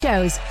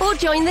shows or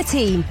join the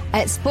team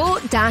at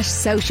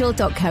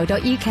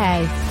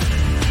sport-social.co.uk.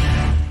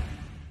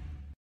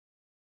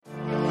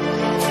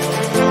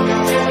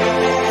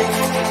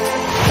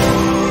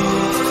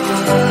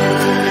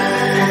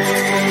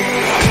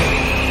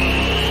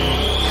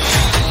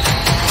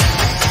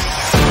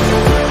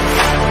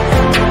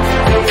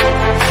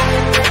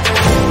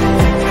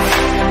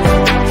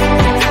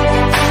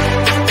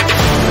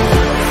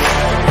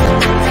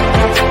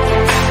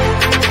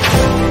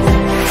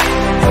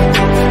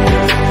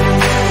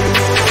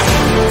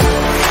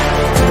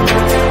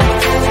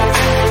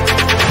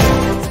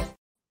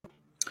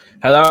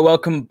 Hello,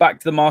 welcome back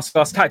to the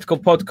Masterclass Tactical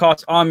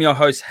Podcast. I'm your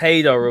host,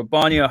 Haydar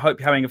Rabbani. I hope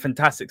you're having a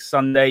fantastic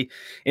Sunday.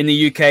 In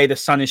the UK, the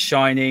sun is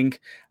shining.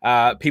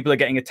 People are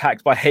getting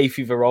attacked by hay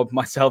fever, Rob,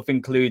 myself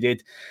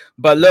included.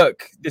 But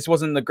look, this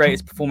wasn't the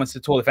greatest performance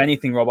at all. If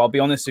anything, Rob, I'll be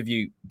honest with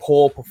you,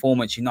 poor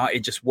performance.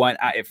 United just weren't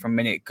at it from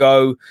minute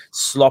go.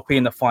 Sloppy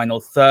in the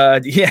final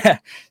third. Yeah,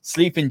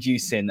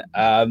 sleep-inducing.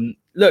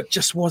 Look,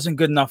 just wasn't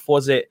good enough,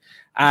 was it?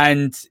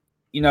 And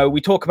you know,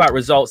 we talk about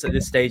results at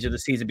this stage of the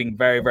season being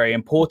very, very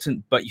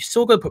important, but you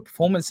still got to put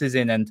performances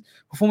in, and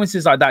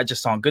performances like that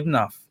just aren't good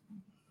enough.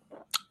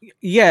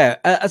 Yeah,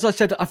 as I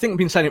said, I think I've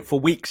been saying it for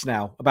weeks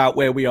now about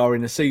where we are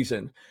in the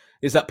season,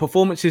 is that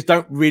performances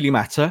don't really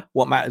matter.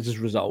 What matters is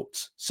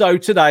results. So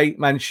today,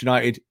 Manchester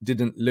United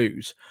didn't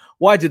lose.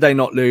 Why did they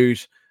not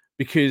lose?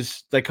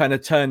 Because they kind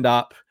of turned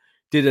up,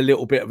 did a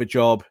little bit of a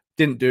job,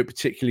 didn't do it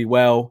particularly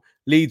well.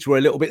 Leeds were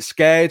a little bit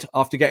scared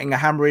after getting a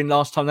hammer in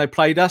last time they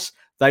played us.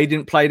 They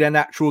didn't play their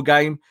natural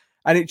game,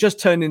 and it just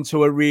turned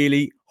into a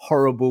really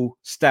horrible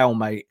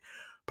stalemate.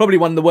 Probably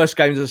one of the worst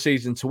games of the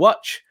season to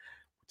watch.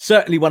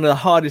 Certainly one of the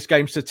hardest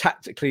games to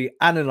tactically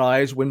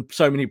analyse when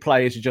so many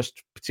players are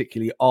just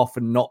particularly off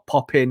and not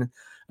popping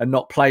and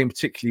not playing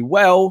particularly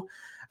well.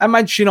 And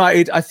Manchester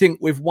United, I think,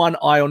 with one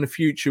eye on the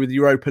future with the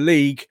Europa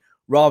League,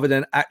 rather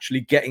than actually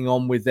getting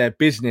on with their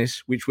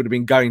business, which would have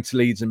been going to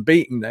Leeds and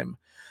beating them.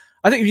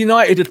 I think if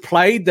United had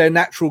played their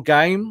natural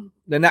game,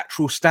 their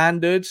natural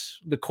standards,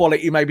 the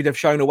quality maybe they've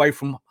shown away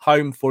from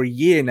home for a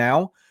year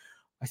now,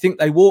 I think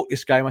they walk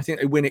this game. I think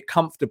they win it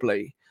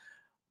comfortably.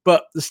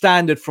 But the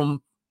standard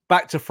from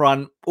back to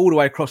front, all the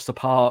way across the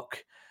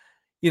park,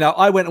 you know,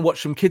 I went and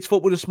watched some kids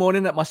football this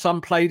morning that my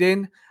son played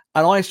in,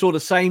 and I saw the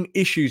same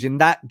issues in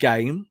that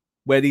game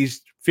where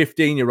these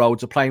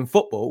 15-year-olds are playing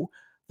football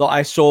that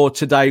I saw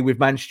today with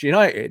Manchester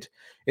United,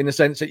 in the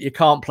sense that you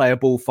can't play a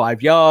ball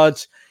 5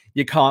 yards.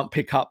 You can't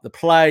pick up the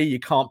play. You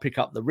can't pick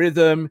up the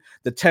rhythm.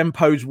 The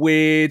tempo's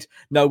weird.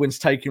 No one's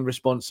taking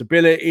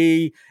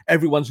responsibility.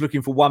 Everyone's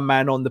looking for one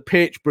man on the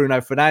pitch,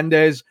 Bruno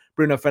Fernandes.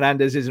 Bruno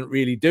Fernandes isn't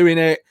really doing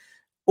it.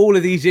 All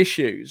of these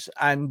issues.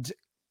 And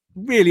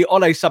really,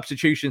 Ole's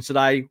substitutions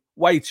today,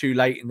 way too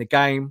late in the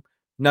game.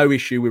 No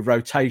issue with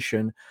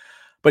rotation.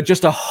 But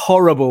just a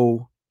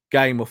horrible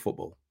game of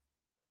football.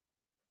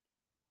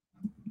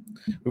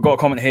 We've got a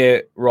comment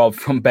here, Rob,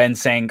 from Ben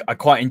saying, I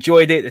quite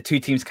enjoyed it. The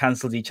two teams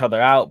cancelled each other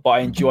out, but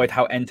I enjoyed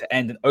how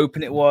end-to-end and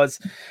open it was.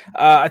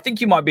 I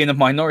think you might be in a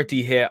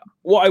minority here.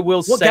 What I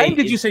will say... What game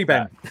did you see,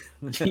 Ben?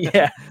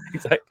 Yeah,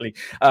 exactly.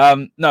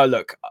 No,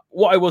 look,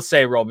 what I will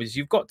say, Rob, is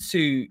you've got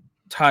to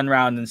turn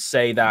around and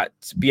say that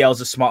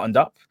Bielsa smartened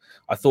up.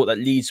 I thought that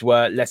Leeds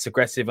were less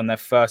aggressive on their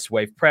first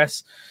wave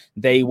press.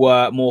 They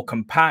were more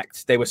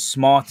compact. They were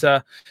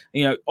smarter.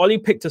 You know, Ole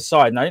picked a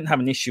side, and I didn't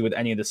have an issue with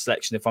any of the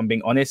selection, if I'm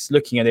being honest.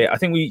 Looking at it, I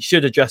think we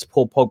should address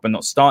Paul Pogba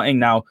not starting.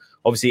 Now,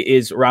 obviously, it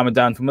is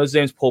Ramadan for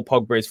Muslims. Paul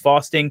Pogba is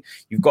fasting.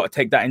 You've got to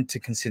take that into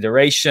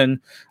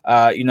consideration.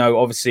 You know,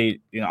 obviously,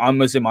 you know, I'm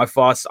Muslim, I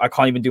fast. I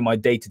can't even do my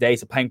day-to-day.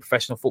 So playing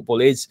professional football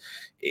is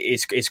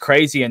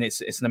crazy, and it's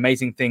an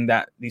amazing thing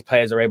that these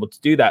players are able to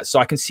do that. So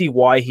I can see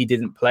why he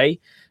didn't play.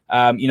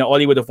 You know,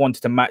 Ole would have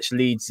wanted to match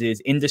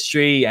Leeds'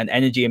 industry and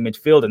energy in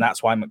midfield, and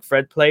that's why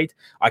McFred played.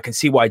 I can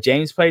see why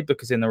James played,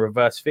 because in the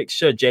reverse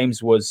fixture,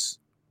 James was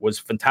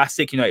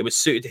fantastic. You know, it was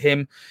suited to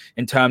him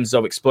in terms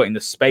of exploiting the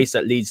space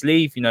that Leeds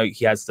leave. You know,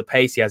 he has the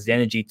pace, he has the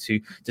energy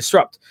to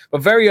disrupt.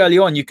 But very early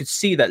on, you could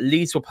see that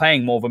Leeds were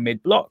playing more of a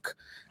mid-block.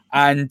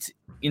 And,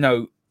 you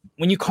know,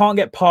 when you can't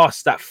get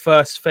past that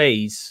first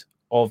phase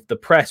of the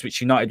press,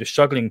 which United was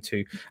struggling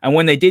to, and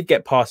when they did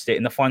get past it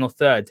in the final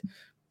third,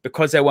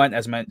 because there weren't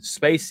as many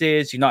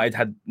spaces, United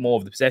had more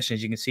of the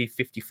possessions. You can see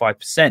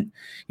 55%.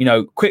 You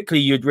know, quickly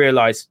you'd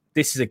realise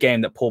this is a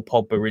game that Paul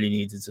Pogba really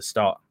needed to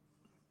start.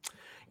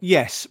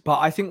 Yes, but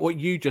I think what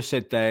you just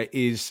said there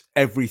is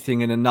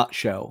everything in a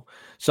nutshell.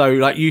 So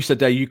like you said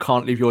there, you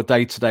can't live your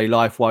day-to-day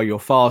life while you're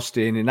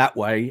fasting in that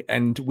way,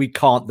 and we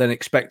can't then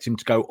expect him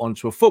to go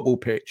onto a football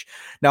pitch.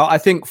 Now, I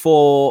think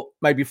for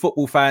maybe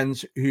football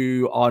fans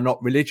who are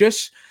not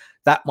religious,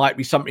 that might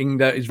be something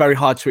that is very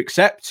hard to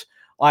accept.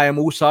 I am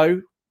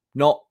also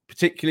not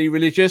particularly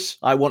religious.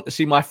 I want to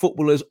see my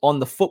footballers on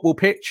the football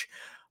pitch.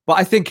 But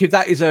I think if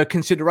that is a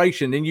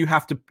consideration, then you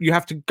have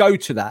to go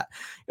to that.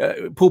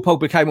 Paul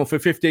Pogba came on for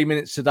 15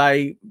 minutes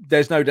today.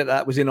 There's no doubt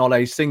that was in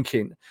Ole's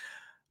thinking.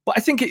 But But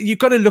I think you've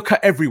got to look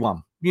at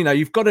everyone.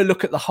 You've got to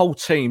look at the whole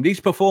team. These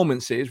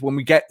performances, when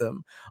we get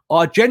them,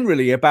 are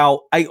generally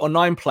about 8 or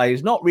 9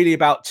 players, not really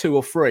about 2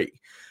 or 3.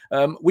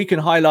 We can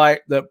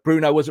highlight that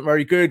Bruno wasn't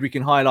very good. We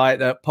can highlight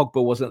that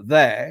Pogba wasn't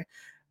there.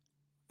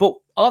 But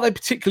are they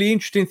particularly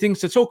interesting things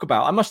to talk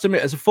about? I must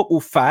admit, as a football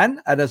fan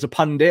and as a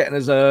pundit and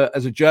as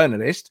a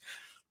journalist,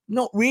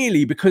 not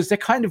really, because they're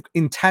kind of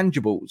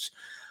intangibles.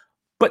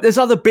 But there's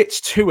other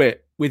bits to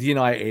it with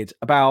United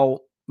about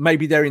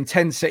maybe their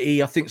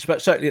intensity. I think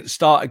certainly at the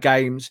start of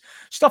games,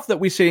 stuff that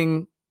we're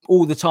seeing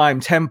all the time,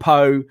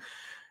 tempo.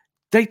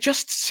 They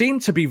just seem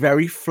to be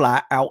very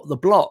flat out the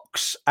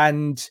blocks.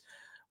 And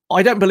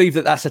I don't believe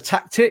that that's a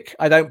tactic.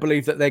 I don't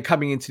believe that they're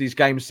coming into these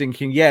games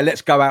thinking, yeah,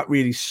 let's go out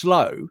really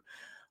slow.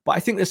 But I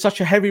think there's such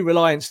a heavy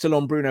reliance still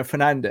on Bruno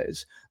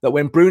Fernandes that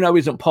when Bruno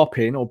isn't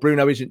popping or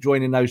Bruno isn't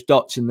joining those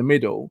dots in the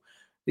middle,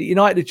 that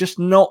United are just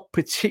not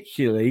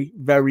particularly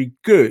very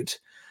good.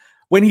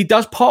 When he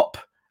does pop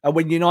and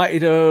when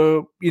United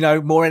are,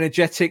 more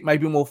energetic,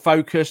 maybe more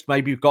focused,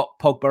 maybe you've got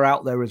Pogba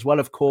out there as well,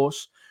 of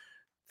course,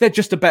 they're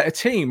just a better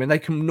team and they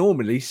can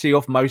normally see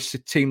off most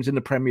teams in the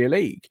Premier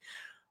League.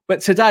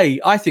 But today,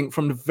 I think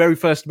from the very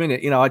first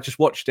minute, I just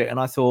watched it and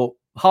I thought,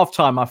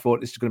 half-time, I thought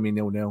this is going to be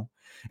 0-0.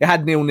 It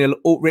had 0-0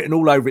 written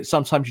all over it.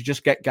 Sometimes you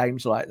just get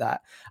games like that.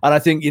 And I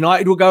think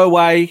United will go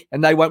away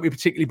and they won't be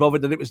particularly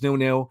bothered that it was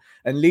 0-0.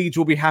 And Leeds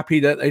will be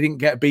happy that they didn't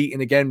get beaten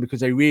again because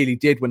they really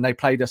did when they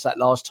played us that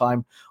last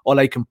time. Or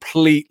they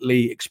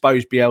completely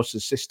exposed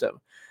Bielsa's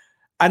system.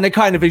 And they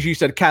kind of, as you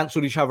said,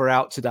 cancelled each other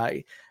out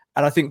today.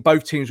 And I think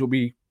both teams will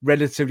be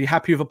relatively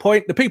happy with a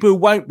point. The people who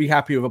won't be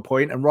happy with a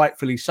point, and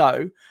rightfully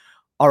so,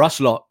 are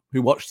us lot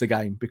who watched the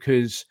game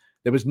because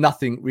there was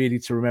nothing really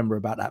to remember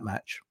about that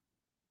match.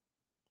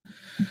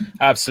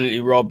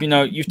 Absolutely, Rob.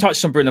 You've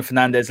touched on Bruno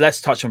Fernandes.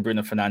 Let's touch on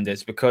Bruno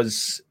Fernandes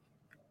because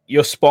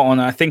you're spot on.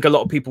 I think a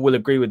lot of people will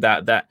agree with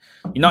that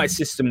United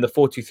system, the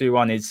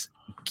 4-2-3-1, is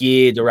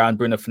geared around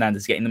Bruno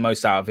Fernandes getting the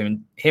most out of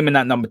him. Him in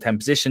that number 10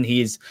 position,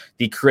 he is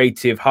the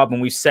creative hub.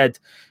 And we've said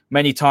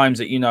many times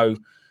that,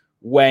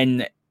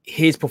 when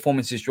his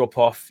performances drop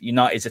off,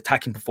 United's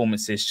attacking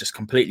performances just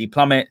completely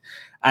plummet.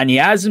 And he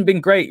hasn't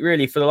been great,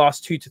 really, for the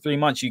last 2 to 3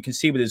 months. You can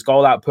see with his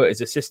goal output,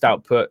 his assist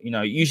output.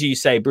 Usually you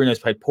say Bruno's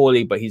played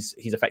poorly, but he's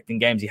affecting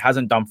games. He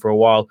hasn't done for a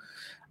while.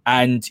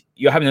 And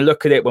you're having a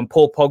look at it. When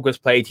Paul Pogba's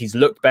played, he's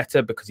looked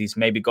better because he's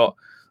maybe got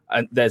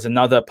there's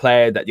another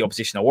player that the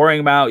opposition are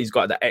worrying about. He's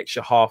got that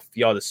extra half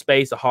yard of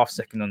space, a half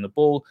second on the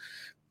ball.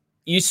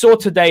 You saw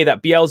today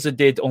that Bielsa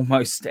did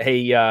almost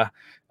a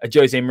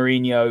Jose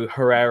Mourinho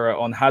Herrera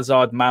on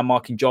Hazard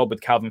man-marking job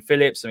with Calvin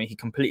Phillips. I mean, he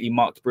completely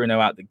marked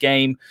Bruno out the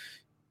game.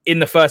 In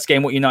the first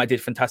game, what United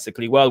did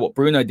fantastically well, what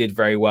Bruno did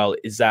very well,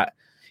 is that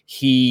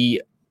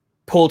he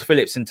pulled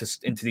Phillips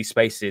into these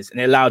spaces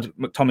and it allowed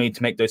McTominay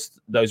to make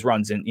those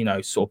runs in,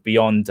 sort of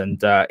beyond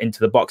and into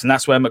the box. And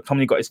that's where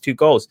McTominay got his 2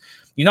 goals.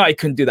 United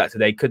couldn't do that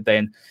today, could they?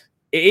 And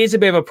it is a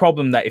bit of a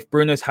problem that if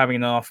Bruno's having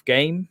an off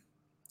game,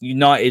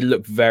 United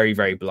look very,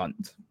 very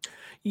blunt.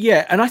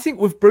 Yeah, and I think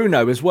with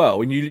Bruno as well,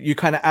 when you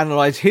kind of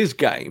analyse his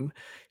game,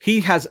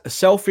 he has a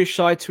selfish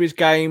side to his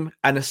game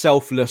and a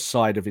selfless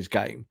side of his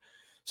game.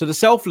 So the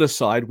selfless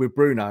side with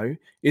Bruno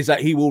is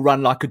that he will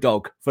run like a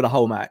dog for the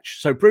whole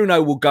match. So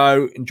Bruno will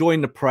go and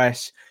join the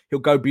press. He'll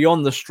go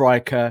beyond the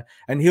striker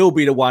and he'll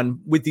be the one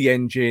with the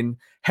engine,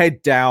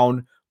 head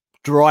down,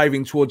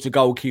 driving towards the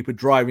goalkeeper,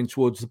 driving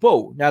towards the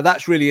ball. Now,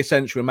 that's really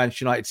essential in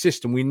Manchester United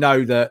system. We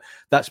know that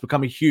that's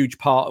become a huge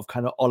part of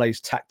kind of Ole's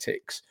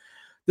tactics.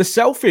 The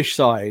selfish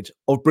side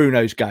of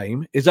Bruno's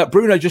game is that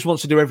Bruno just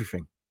wants to do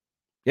everything.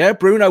 Yeah,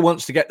 Bruno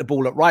wants to get the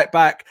ball at right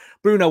back.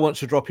 Bruno wants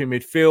to drop in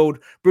midfield.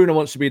 Bruno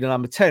wants to be the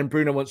number 10.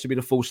 Bruno wants to be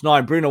the false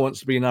 9. Bruno wants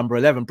to be number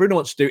 11. Bruno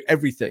wants to do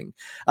everything.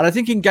 And I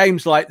think in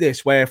games like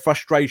this, where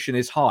frustration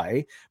is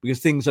high because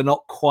things are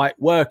not quite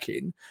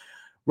working,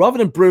 rather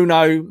than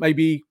Bruno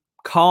maybe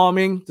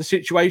calming the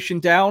situation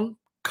down,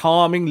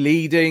 calming,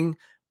 leading,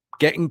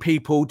 getting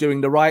people doing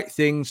the right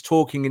things,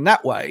 talking in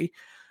that way,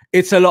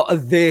 it's a lot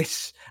of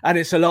this and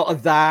it's a lot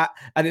of that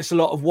and it's a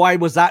lot of why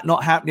was that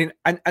not happening?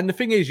 And the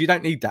thing is, you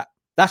don't need that.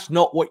 That's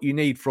not what you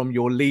need from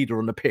your leader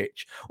on the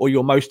pitch or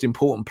your most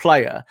important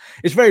player.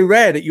 It's very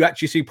rare that you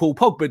actually see Paul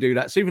Pogba do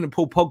that. So even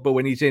Paul Pogba,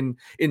 when he's in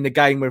the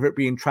game, whether it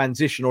be in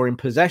transition or in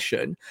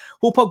possession,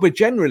 Paul Pogba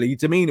generally,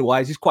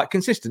 demeanour-wise, is quite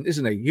consistent,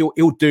 isn't he?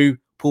 He'll do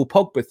Paul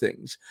Pogba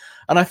things.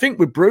 And I think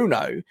with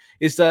Bruno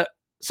is that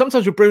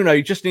sometimes with Bruno,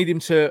 you just need him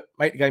to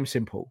make the game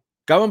simple.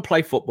 Go and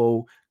play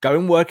football. Go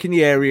and work in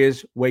the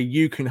areas where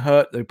you can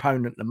hurt the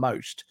opponent the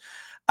most.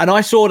 And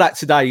I saw that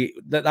today,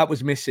 that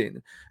was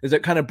missing. Is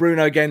that kind of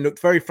Bruno, again, looked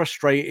very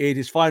frustrated.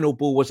 His final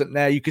ball wasn't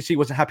there. You could see he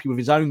wasn't happy with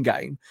his own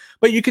game.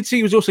 But you could see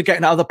he was also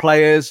getting other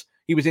players.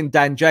 He was in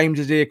Dan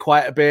James's ear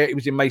quite a bit. He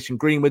was in Mason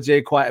Greenwood's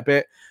ear quite a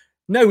bit.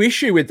 No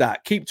issue with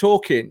that. Keep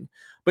talking,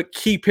 but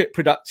keep it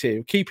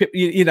productive. Keep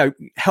it,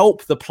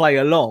 help the play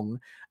along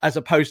as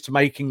opposed to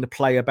making the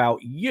play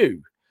about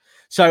you.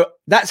 So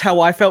that's how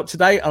I felt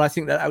today. And I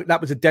think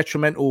that was a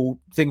detrimental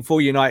thing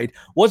for United.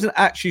 Wasn't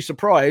actually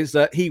surprised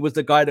that he was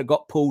the guy that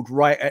got pulled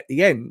right at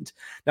the end.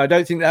 Now, I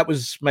don't think that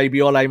was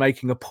maybe Ole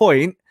making a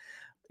point.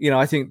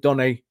 I think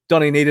Donny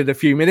needed a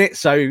few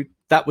minutes. So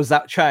that was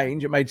that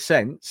change. It made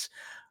sense.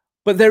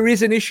 But there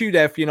is an issue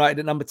there for United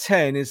at number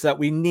 10 is that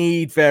we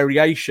need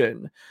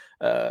variation.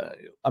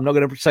 I'm not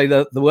going to say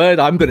the word.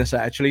 I'm going to say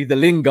actually the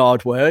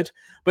Lingard word.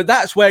 But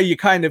that's where you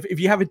kind of, if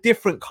you have a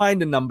different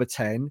kind of number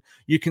 10,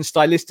 you can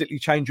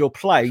stylistically change your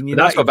play.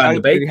 That's what Van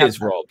der Beek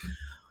is, Rob.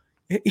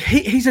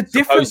 He's a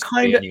different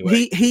kind of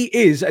anyway. he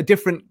is a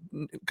different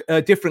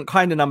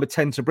kind of number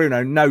 10 to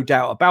Bruno, no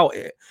doubt about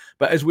it.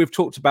 But as we've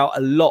talked about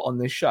a lot on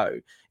this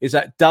show, is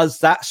that does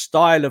that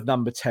style of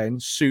number 10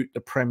 suit the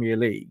Premier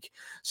League?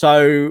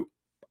 So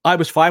I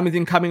was fine with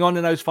him coming on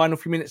in those final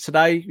few minutes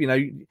today.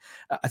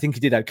 I think he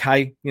did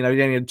okay. He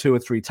only had 2 or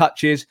 3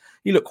 touches.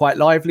 He looked quite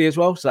lively as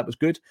well, so that was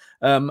good.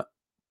 But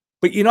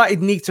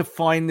United need to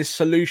find this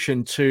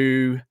solution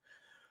to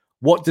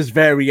what does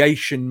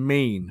variation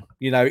mean?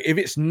 If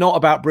it's not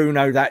about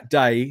Bruno that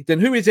day, then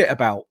who is it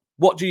about?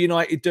 What do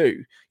United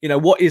do?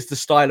 What is the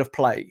style of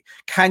play?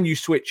 Can you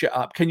switch it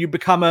up? Can you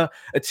become a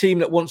team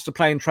that wants to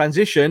play in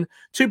transition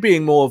to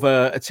being more of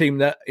a team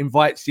that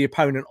invites the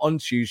opponent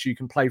onto you so you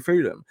can play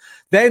through them?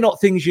 They're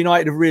not things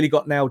United have really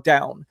got nailed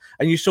down.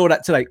 And you saw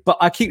that today. But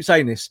I keep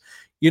saying this.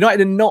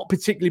 United are not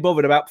particularly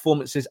bothered about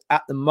performances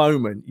at the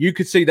moment. You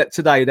could see that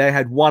today they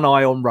had one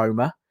eye on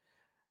Roma.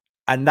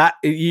 And that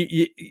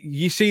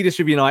you see this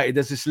with United.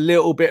 There's this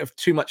little bit of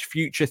too much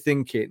future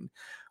thinking.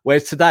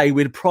 Whereas today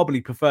we'd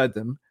probably preferred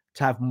them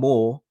to have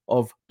more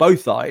of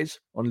both eyes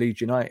on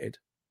Leeds United.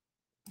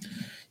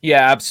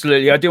 Yeah,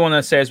 absolutely. I do want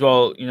to say as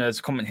well, there's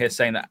a comment here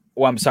saying that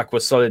Wan-Bissaka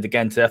was solid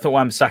again today. I thought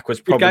Wan-Bissaka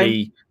was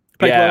probably,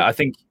 well. I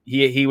think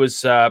he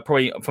was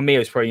probably, for me, it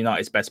was probably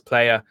United's best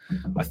player.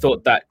 I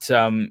thought that,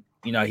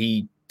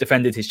 he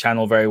defended his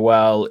channel very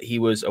well. He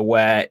was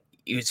aware.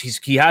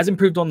 He has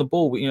improved on the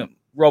ball.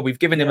 Rob, we've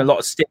given him a lot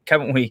of stick,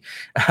 haven't we?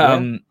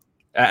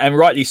 And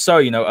rightly so,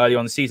 early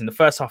on the season. The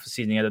first half of the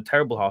season, he had a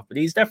terrible half, but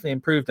he's definitely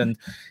improved, and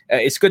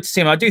it's good to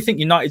see him. I do think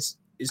United's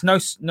it's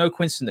no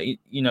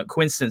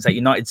coincidence that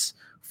United's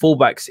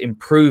fullbacks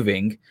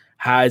improving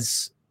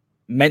has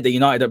meant that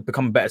United have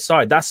become a better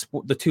side. That's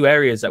the two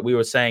areas that we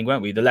were saying,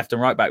 weren't we? The left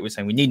and right back were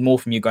saying we need more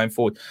from you going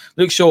forward.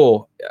 Luke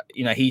Shaw,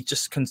 he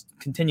just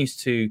continues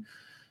to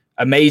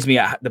amaze me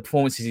at the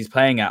performances he's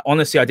playing at.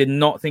 Honestly, I did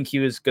not think he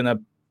was going to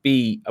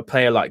be a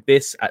player like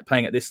this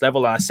playing at this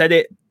level. And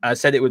I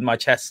said it with my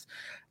chest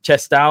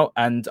out,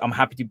 and I'm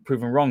happy to be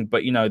proven wrong.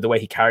 But the way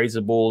he carries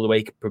the ball, the way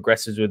he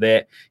progresses with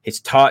it, his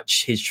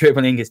touch, his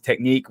dribbling, his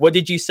technique. What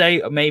did you say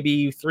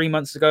maybe 3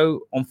 months ago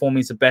on form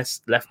he's the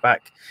best left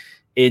back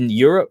in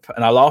Europe?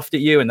 And I laughed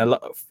at you, and a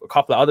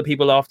couple of other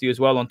people laughed at you as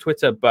well on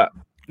Twitter. But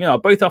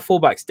both our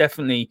fullbacks,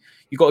 definitely,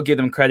 you got to give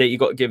them credit. You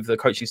got to give the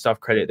coaching staff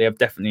credit. They have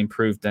definitely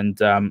improved. And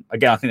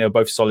again, I think they were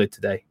both solid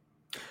today.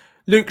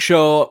 Luke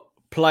Shaw,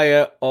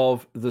 player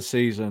of the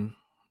season,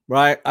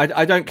 right?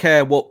 I don't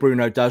care what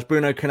Bruno does.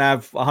 Bruno can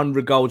have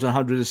 100 goals and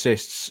 100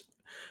 assists.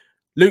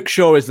 Luke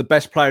Shaw is the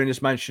best player in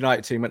this Manchester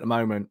United team at the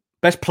moment.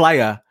 Best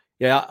player.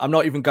 Yeah, I'm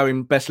not even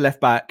going best left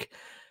back.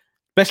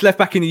 Best left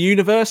back in the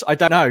universe? I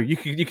don't know. You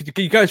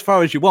could go as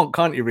far as you want,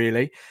 can't you,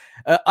 really?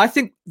 I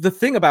think the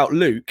thing about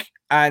Luke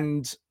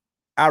and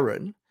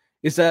Aaron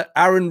is that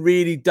Aaron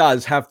really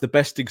does have the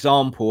best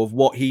example of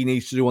what he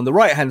needs to do on the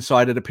right-hand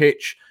side of the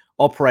pitch,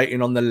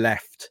 operating on the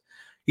left.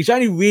 He's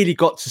only really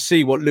got to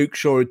see what Luke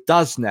Shaw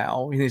does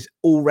now in his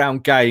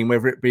all-round game,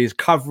 whether it be his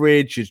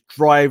coverage, his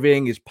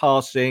driving, his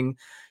passing,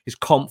 his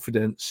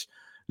confidence.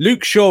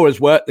 Luke Shaw has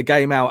worked the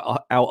game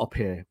out up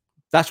here.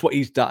 That's what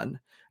he's done.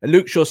 And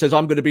Luke Shaw says,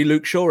 I'm going to be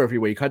Luke Shaw every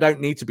week. I don't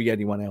need to be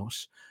anyone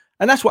else.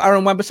 And that's what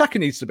Aaron Wan-Bissaka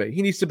needs to be.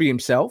 He needs to be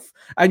himself.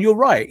 And you're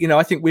right.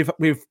 I think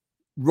we've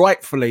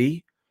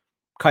rightfully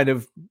kind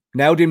of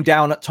nailed him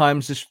down at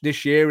times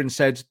this year and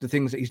said the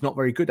things that he's not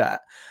very good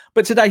at.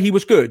 But today he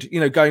was good,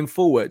 going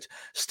forward.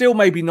 Still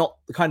maybe not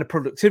the kind of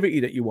productivity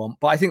that you want,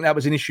 but I think that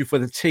was an issue for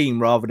the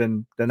team rather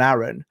than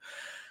Aaron.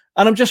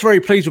 And I'm just very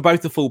pleased with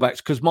both the fullbacks,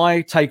 because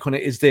my take on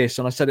it is this,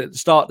 and I said it at the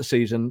start of the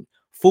season,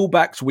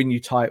 fullbacks win you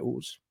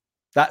titles.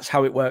 That's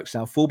how it works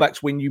now.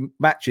 Fullbacks win you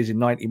matches in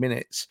 90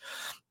 minutes.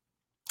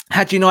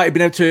 Had United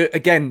been able to,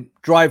 again,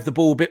 drive the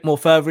ball a bit more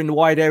further in the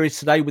wide areas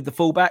today with the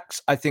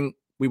fullbacks, I think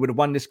we would have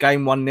won this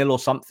game 1-0 or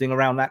something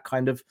around that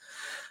kind of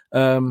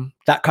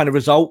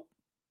result.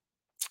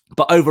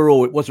 But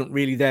overall, it wasn't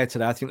really there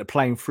today. I think the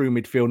playing through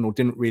midfield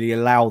didn't really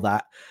allow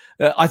that.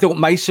 I thought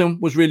Mason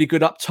was really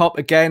good up top.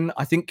 Again,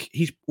 I think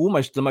he's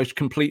almost the most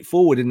complete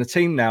forward in the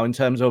team now in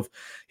terms of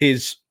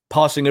his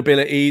passing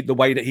ability, the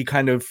way that he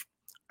kind of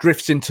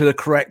drifts into the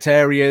correct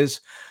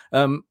areas.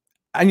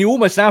 And you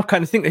almost now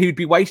kind of think that he would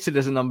be wasted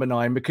as a number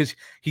 9 because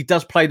he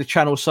does play the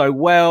channel so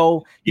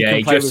well.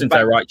 He drifts into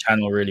that right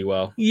channel really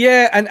well.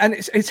 Yeah, and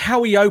it's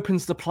how he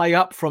opens the play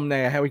up from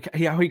there. How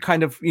he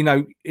kind of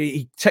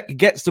he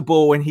gets the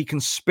ball and he can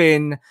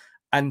spin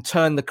and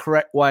turn the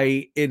correct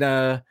way in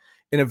a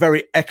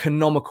very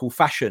economical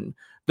fashion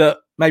that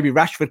maybe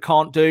Rashford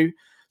can't do.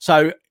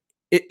 So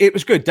it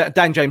was good.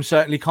 Dan James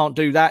certainly can't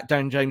do that.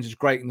 Dan James is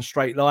great in the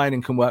straight line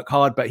and can work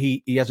hard, but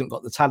he hasn't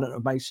got the talent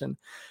of Mason.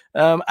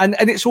 And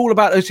it's all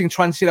about those things,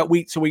 trying to see that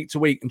week to week to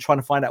week and trying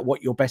to find out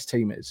what your best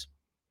team is.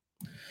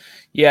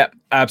 Yeah,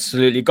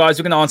 absolutely. Guys,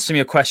 we're going to answer some of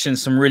your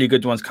questions, some really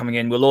good ones coming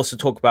in. We'll also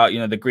talk about,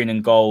 the green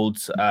and gold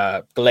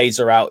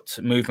Glazer out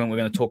movement. We're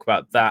going to talk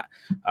about that.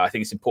 I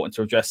think it's important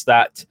to address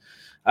that.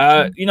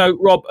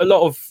 Rob, a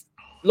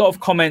lot of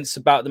comments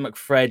about the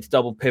McFred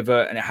double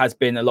pivot, and it has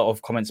been a lot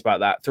of comments about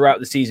that throughout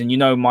the season.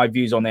 My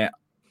views on it.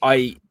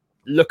 I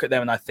look at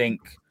them and I think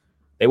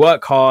they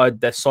work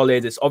hard, they're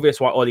solid. It's obvious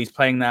why Ollie's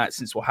playing that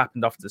since what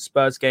happened after the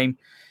Spurs game.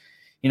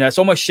 It's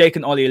almost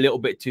shaken Ollie a little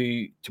bit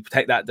to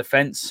protect that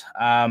defense.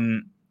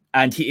 And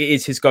it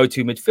is his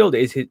go-to midfielder,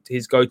 it is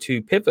his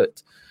go-to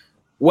pivot.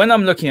 When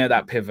I'm looking at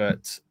that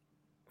pivot,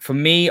 for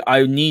me,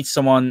 I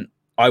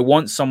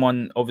want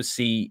someone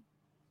obviously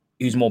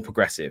who's more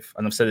progressive.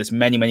 And I've said this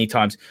many, many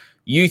times.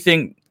 You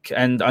think,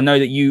 and I know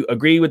that you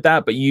agree with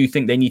that, but you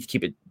think they need to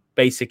keep it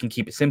basic and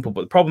keep it simple.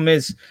 But the problem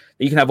is that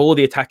you can have all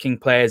the attacking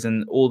players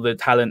and all the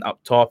talent up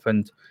top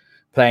and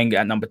playing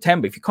at number 10,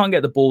 but if you can't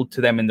get the ball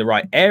to them in the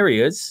right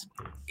areas,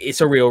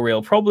 it's a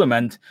real problem.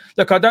 And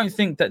look, I don't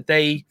think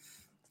they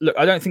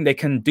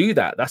can do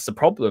that. That's the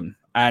problem.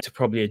 And to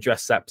probably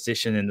address that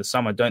position in the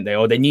summer, don't they?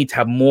 Or they need to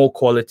have more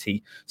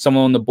quality,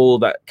 someone on the ball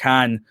that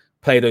can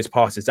play those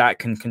passes, that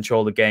can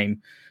control the game.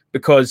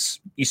 Because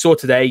you saw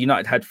today,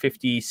 United had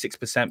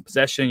 56%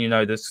 possession.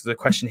 There's the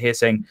question here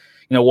saying,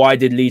 why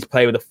did Leeds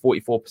play with a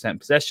 44%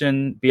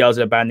 possession?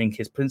 Bielsa abandoning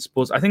his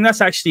principles. I think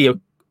that's actually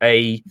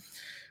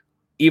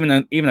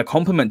even a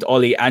compliment to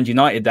Ollie and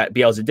United that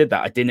Bielsa did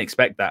that. I didn't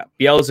expect that.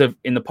 Bielsa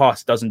in the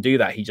past doesn't do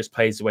that. He just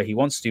plays the way he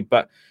wants to.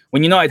 But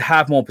when United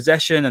have more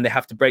possession and they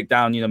have to break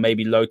down,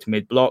 maybe low to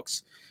mid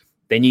blocks,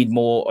 they need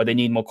more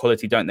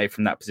quality, don't they,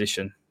 from that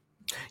position?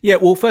 Yeah,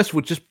 well, first of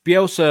all, just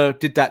Bielsa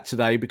did that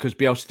today because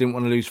Bielsa didn't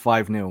want to lose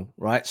 5-0,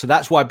 right? So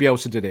that's why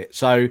Bielsa did it.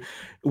 So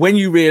when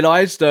you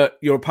realise that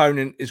your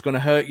opponent is going to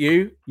hurt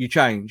you, you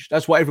change.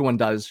 That's what everyone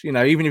does.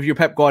 Even if you're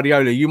Pep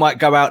Guardiola, you might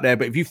go out there,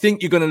 but if you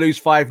think you're going to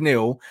lose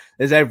 5-0,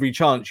 there's every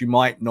chance you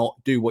might not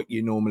do what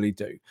you normally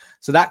do.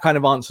 So that kind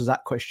of answers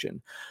that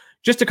question.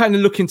 Just to kind of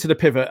look into the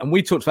pivot, and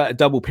we talked about a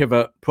double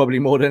pivot probably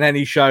more than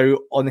any show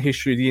on the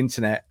history of the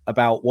internet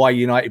about why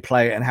United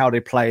play it and how they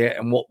play it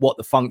and what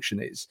the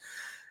function is.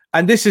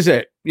 And this is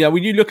it.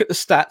 When you look at the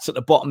stats at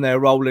the bottom there,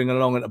 rolling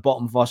along at the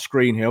bottom of our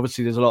screen here,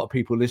 obviously there's a lot of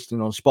people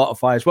listening on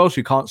Spotify as well, so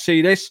you can't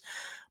see this.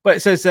 But it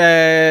says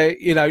there,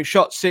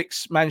 shot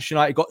 6, Manchester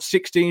United got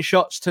 16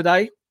 shots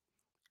today.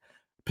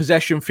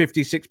 Possession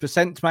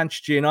 56% to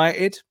Manchester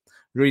United.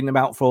 Reading them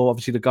out for,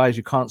 obviously, the guys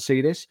who can't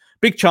see this.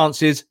 Big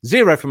chances,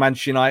 0 for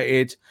Manchester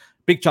United.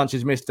 Big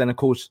chances missed, and of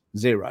course,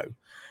 0.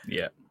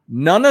 Yeah.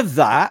 None of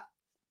that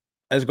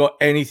has got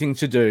anything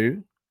to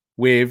do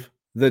with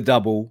the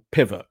double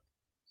pivot.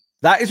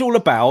 That is all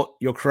about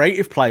your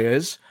creative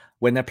players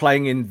when they're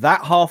playing in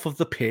that half of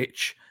the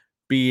pitch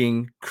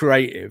being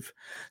creative.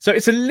 So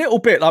it's a little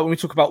bit like when we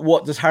talk about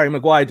what does Harry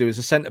Maguire do as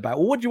a centre-back.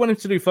 Well, what do you want him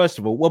to do first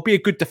of all? Well, be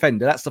a good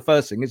defender. That's the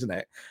first thing, isn't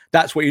it?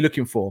 That's what you're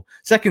looking for.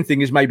 Second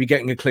thing is maybe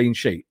getting a clean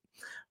sheet.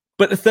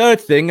 But the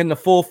third thing and the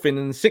fourth thing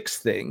and the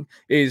sixth thing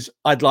is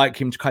I'd like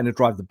him to kind of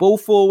drive the ball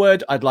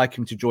forward. I'd like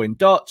him to join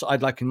dots.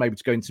 I'd like him maybe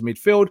to go into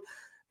midfield,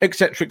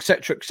 etc.,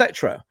 etc.,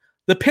 etc.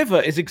 The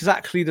pivot is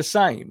exactly the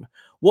same.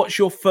 What's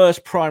your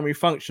first primary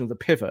function of the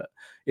pivot?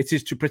 It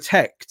is to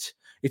protect.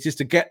 It is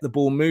to get the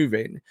ball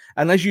moving.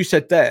 And as you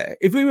said there,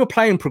 if we were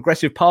playing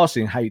progressive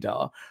passing,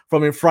 Haydar,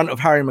 from in front of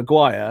Harry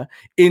Maguire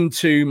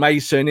into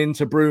Mason,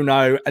 into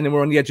Bruno, and then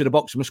we're on the edge of the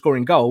box and we're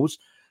scoring goals,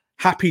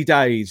 happy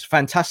days,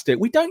 fantastic.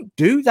 We don't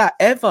do that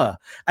ever.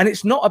 And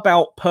it's not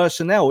about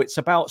personnel. It's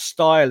about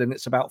style and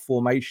it's about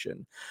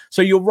formation.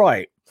 So you're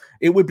right.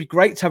 It would be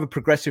great to have a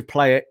progressive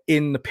player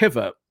in the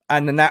pivot.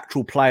 And the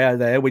natural player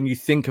there, when you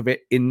think of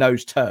it in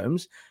those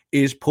terms,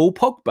 is Paul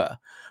Pogba.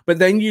 But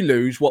then you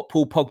lose what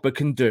Paul Pogba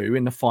can do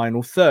in the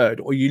final third,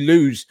 or you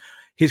lose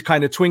his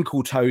kind of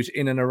twinkle toes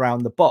in and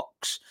around the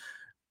box.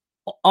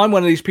 I'm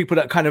one of these people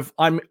that kind of,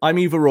 I'm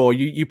either or.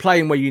 You play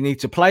him where you need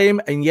to play him.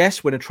 And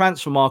yes, when a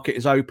transfer market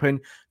is open,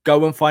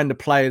 go and find a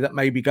player that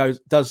maybe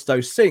does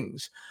those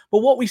things.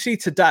 But what we see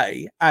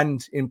today,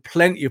 and in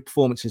plenty of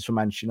performances from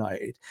Manchester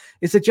United,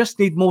 is they just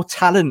need more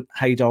talent,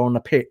 Haydar, on the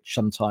pitch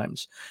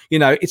sometimes.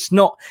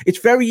 It's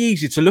very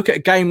easy to look at a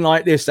game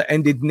like this that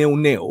ended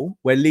 0-0,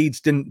 where Leeds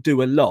didn't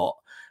do a lot,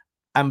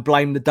 and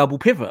blame the double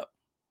pivot.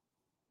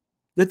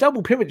 The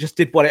double pivot just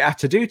did what it had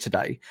to do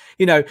today,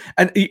 and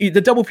the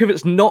double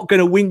pivot's not going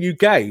to win you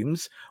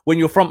games when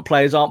your front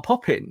players aren't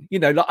popping.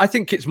 I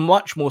think it's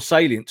much more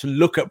salient to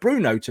look at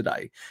Bruno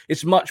today.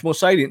 It's much more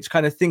salient to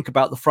kind of think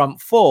about the front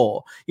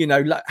four.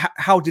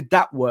 How did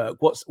that work?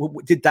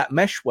 Did that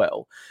mesh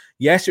well?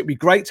 Yes, it'd be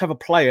great to have a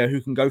player who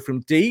can go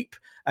from deep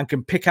and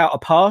can pick out a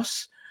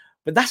pass.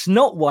 But that's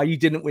not why you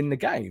didn't win the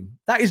game.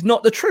 That is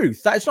not the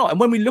truth. That is not. And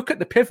when we look at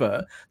the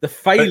pivot, the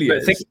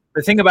failures.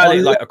 But think about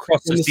it like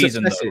across the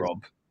season, though,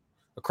 Rob.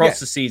 across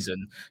the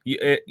season.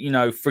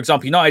 For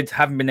example, United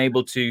haven't been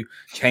able to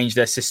change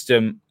their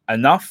system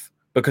enough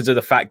because of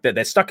the fact that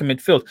they're stuck in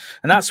midfield.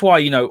 And that's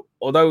why,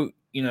 although,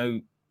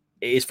 it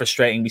is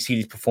frustrating, we see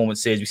these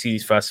performances, we see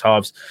these first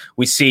halves,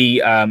 we see,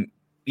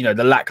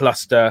 the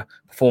lackluster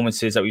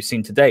performances that we've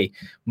seen today.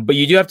 But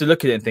you do have to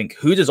look at it and think,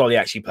 who does Ollie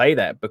actually play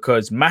there?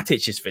 Because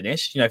Matic is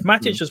finished. If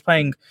Matic was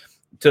playing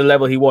to the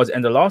level he was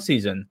end of last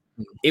season,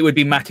 it would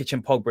be Matic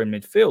and Pogba in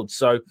midfield.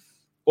 So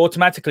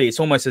automatically, it's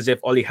almost as if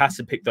Ollie has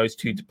to pick those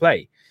two to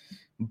play.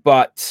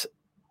 But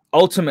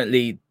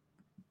ultimately,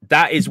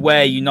 that is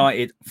where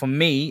United, for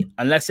me,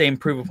 unless they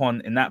improve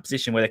upon in that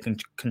position where they can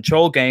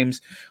control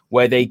games,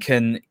 where they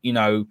can,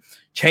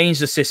 change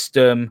the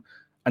system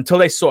until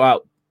they sort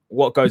out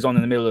what goes on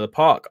in the middle of the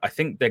park, I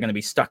think they're going to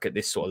be stuck at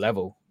this sort of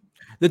level.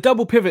 The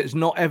double pivot is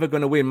not ever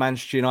going to win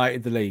Manchester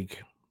United the league.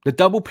 The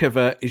double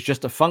pivot is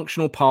just a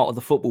functional part of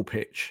the football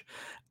pitch,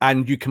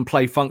 and you can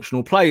play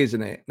functional players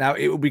in it. Now,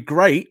 it would be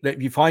great that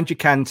if you find your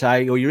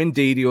Kante or your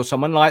Ndidi or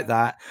someone like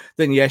that,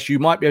 then yes, you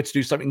might be able to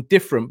do something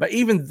different. But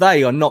even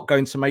they are not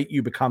going to make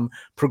you become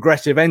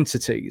progressive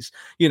entities.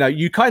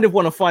 You kind of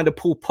want to find a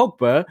Paul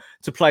Pogba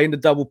to play in the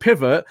double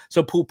pivot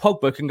so Paul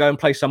Pogba can go and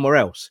play somewhere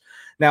else.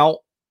 Now,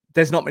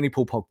 there's not many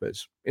Paul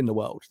Pogbas in the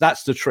world.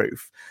 That's the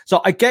truth.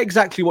 So I get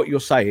exactly what you're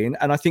saying,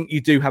 and I think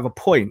you do have a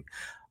point.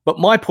 But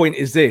my point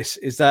is this,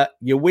 is that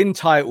you win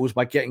titles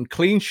by getting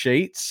clean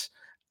sheets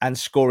and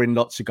scoring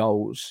lots of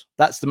goals.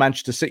 That's the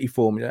Manchester City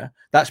formula.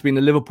 That's been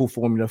the Liverpool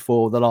formula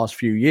for the last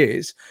few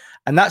years.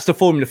 And that's the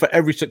formula for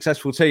every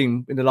successful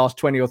team in the last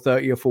 20 or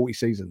 30 or 40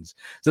 seasons.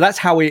 So that's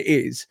how it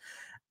is.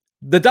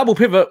 The double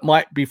pivot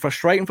might be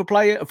frustrating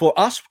for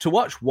us to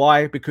watch.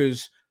 Why?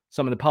 Because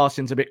some of the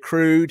passing's a bit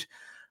crude.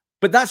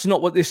 But that's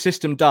not what this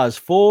system does.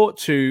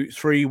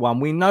 4-2-3-1.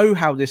 We know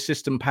how this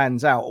system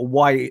pans out, or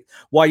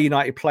why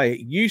United play it.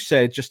 You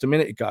said just a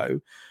minute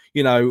ago,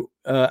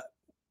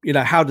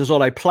 how does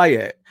Ole play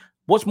it?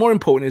 What's more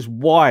important is,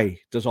 why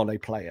does Ole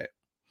play it?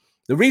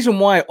 The reason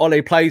why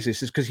Ole plays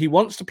this is because he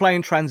wants to play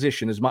in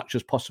transition as much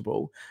as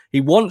possible.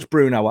 He wants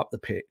Bruno up the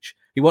pitch.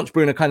 He wants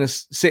Bruno kind of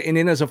sitting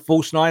in as a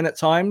false nine at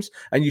times.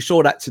 And you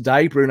saw that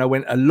today. Bruno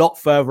went a lot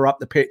further up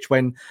the pitch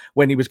when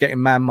he was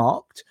getting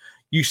man-marked.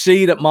 You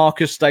see that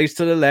Marcus stays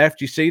to the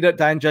left. You see that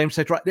Dan James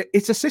said, right,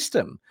 it's a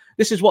system.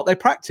 This is what they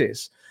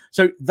practice.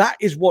 So that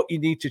is what you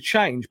need to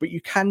change. But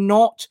you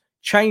cannot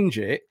change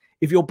it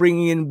if you're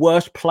bringing in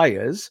worse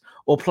players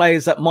or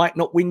players that might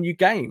not win you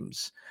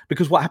games.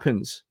 Because what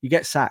happens? You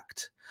get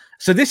sacked.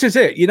 So this is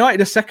it.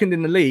 United are second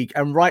in the league,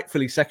 and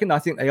rightfully second. I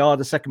think they are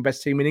the second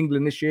best team in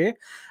England this year.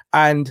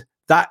 And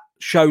that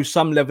shows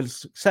some level of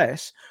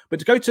success. But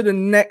to go to the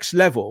next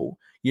level,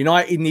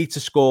 United need to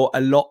score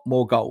a lot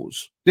more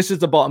goals. This is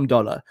the bottom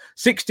dollar.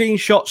 16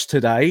 shots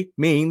today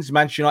means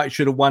Manchester United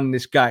should have won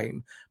this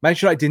game.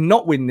 Manchester United did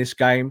not win this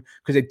game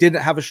because they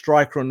didn't have a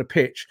striker on the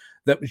pitch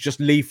that was just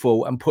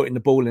lethal and putting the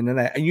ball in the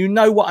net. And you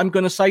know what I'm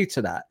going to say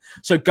to that.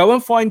 So go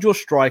and find your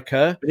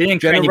striker. They didn't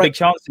create any big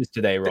chances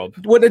today, Rob.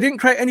 Well, they didn't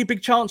create any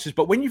big chances,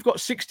 but when you've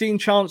got 16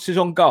 chances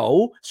on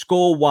goal,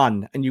 score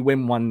one and you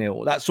win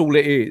 1-0. That's all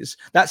it is.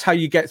 That's how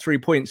you get 3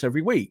 points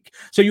every week.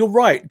 So you're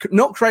right.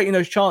 Not creating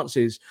those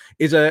chances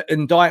is an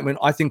indictment,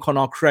 I think, on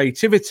our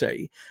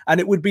creativity.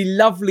 And it would be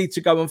lovely to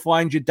go and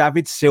find your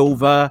David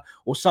Silva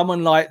or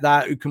someone like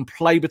that who can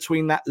play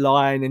between that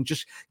line and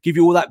just give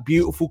you all that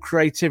beautiful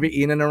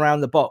creativity in and around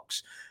the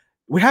box.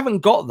 We haven't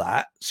got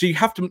that, so you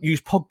have to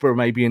use Pogba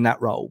maybe in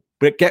that role,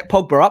 but get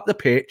Pogba up the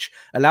pitch,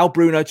 allow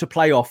Bruno to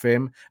play off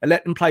him, and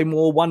let them play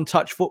more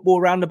one-touch football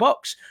around the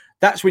box.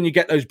 That's when you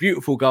get those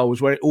beautiful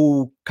goals where it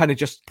all kind of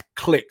just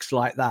clicks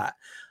like that.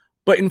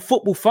 But in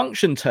football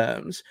function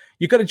terms,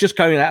 you've got to just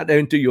go out there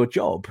and do your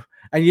job.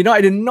 And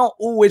United are not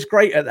always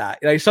great at that.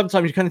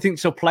 Sometimes you kind of think,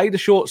 so play the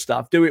short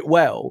stuff, do it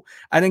well,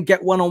 and then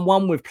get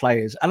one-on-one with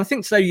players. And I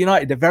think today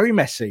United, they're very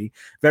messy,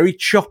 very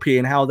choppy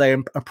in how they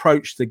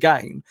approach the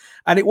game.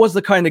 And it was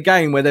the kind of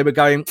game where they were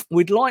going,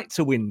 we'd like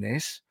to win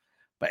this,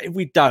 but if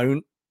we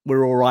don't,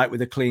 we're all right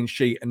with a clean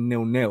sheet and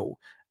 0-0.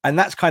 And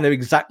that's kind of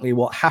exactly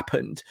what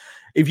happened.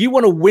 If you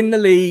want to win the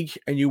league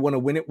and you want to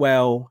win it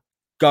well,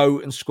 go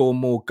and score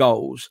more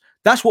goals.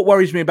 That's what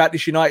worries me about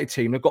this United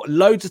team. They've got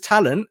loads of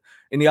talent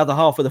in the other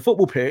half of the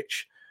football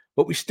pitch,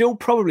 but we still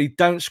probably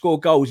don't score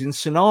goals in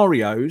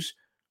scenarios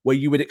where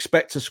you would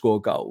expect to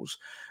score goals.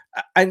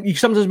 And you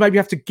sometimes maybe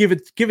have to give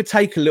a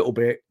take a little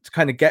bit to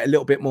kind of get a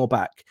little bit more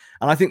back.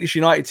 And I think this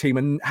United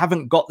team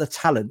haven't got the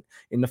talent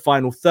in the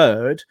final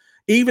third,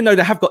 even though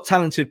they have got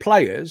talented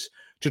players,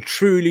 to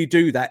truly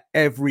do that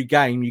every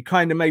game. You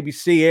kind of maybe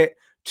see it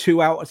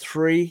 2 out of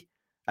 3,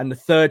 and the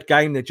third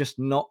game they're just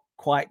not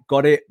quite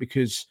got it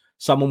because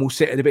someone will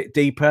sit it a bit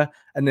deeper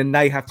and then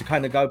they have to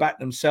kind of go back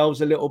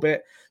themselves a little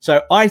bit.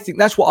 So I think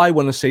that's what I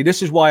want to see.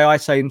 This is why I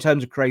say in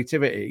terms of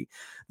creativity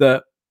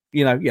that,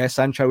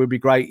 Sancho would be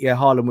great. Yeah,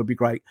 Haaland would be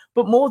great.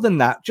 But more than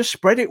that, just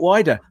spread it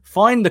wider.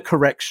 Find the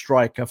correct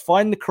striker.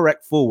 Find the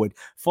correct forward.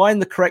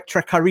 Find the correct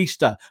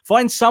trequarista.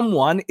 Find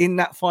someone in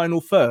that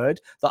final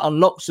third that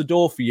unlocks the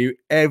door for you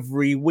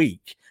every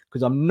week.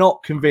 because I'm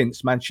not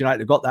convinced Manchester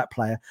United got that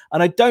player.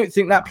 And I don't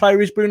think that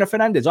player is Bruno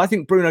Fernandes. I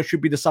think Bruno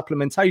should be the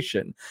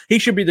supplementation. He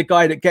should be the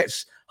guy that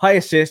gets high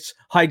assists,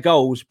 high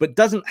goals, but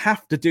doesn't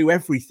have to do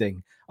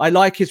everything. I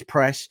like his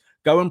press.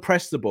 Go and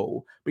press the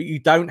ball, but you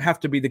don't have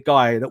to be the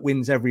guy that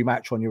wins every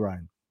match on your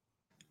own.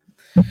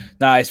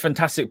 No, it's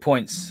fantastic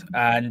points.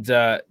 And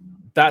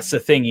that's the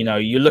thing,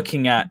 you're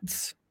looking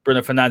at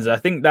Bruno Fernandes. I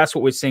think that's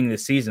what we're seeing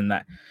this season,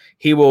 that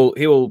he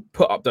will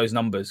put up those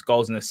numbers,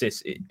 goals and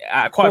assists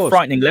at quite a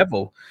frightening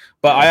level.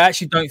 But I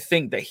actually don't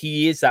think that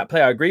he is that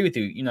player. I agree with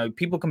you.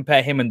 People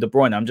compare him and De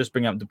Bruyne. I'm just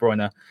bringing up De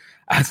Bruyne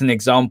as an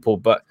example,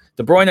 but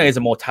De Bruyne is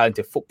a more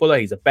talented footballer.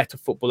 He's a better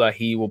footballer.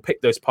 He will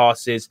pick those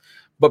passes.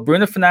 But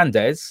Bruno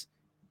Fernandes,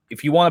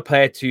 if you want a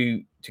player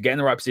to get in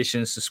the right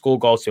positions, to score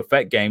goals, to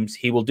affect games,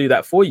 he will do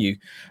that for you.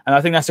 And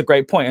I think that's a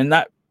great point. And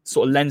that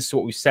sort of lends to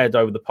what we've said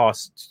over the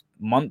past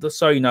month or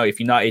so. If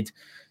United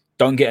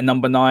don't get a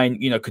number 9,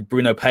 could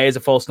Bruno play as a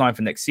false 9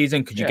 for next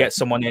season? Could you get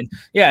someone in?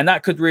 Yeah, and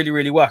that could really,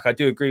 really work. I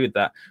do agree with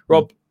that.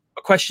 Rob,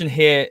 a question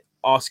here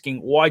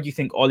asking, why do you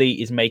think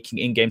Ollie is making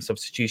in-game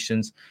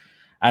substitutions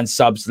and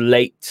subs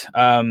late?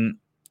 I don't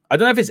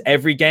know if it's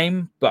every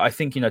game, but I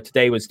think,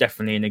 today was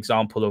definitely an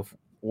example of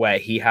where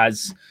he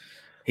has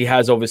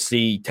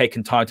obviously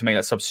taken time to make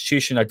that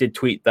substitution. I did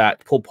tweet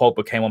that Paul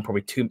Pogba came on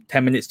probably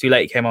 10 minutes too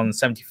late. He came on the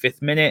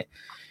 75th minute.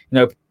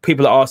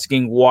 People are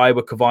asking why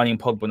were Cavani and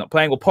Pogba not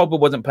playing. Well, Pogba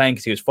wasn't playing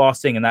because he was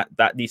fasting, and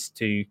that needs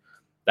to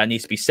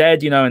be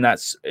said. And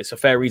it's a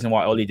fair reason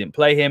why Ollie didn't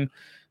play him.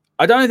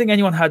 I don't think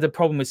anyone had a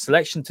problem with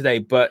selection today,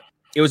 but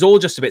it was all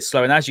just a bit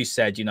slow. And as you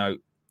said, the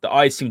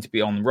eyes seem to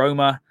be on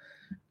Roma,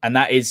 and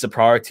that is the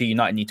priority.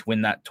 United need to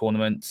win that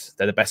tournament.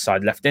 They're the best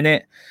side left in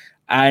it,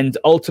 and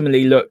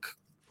ultimately, look,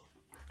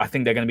 I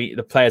think they're going to be,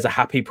 the players are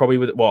happy probably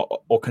with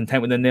or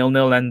content with the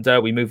 0-0,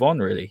 and we move on,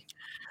 really.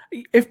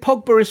 If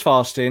Pogba is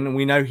fasting, and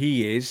we know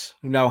he is,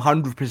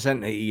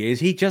 100% that he is,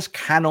 he just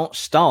cannot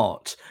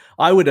start.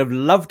 I would have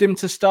loved him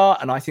to start,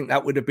 and I think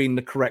that would have been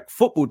the correct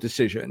football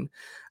decision.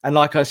 And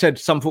like I said,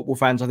 some football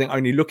fans, I think,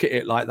 only look at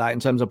it like that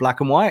in terms of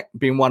black and white,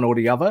 being one or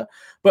the other.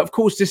 But of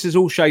course, this is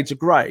all shades of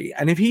grey.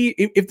 And if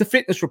the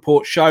fitness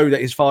reports show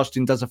that his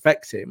fasting does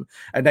affect him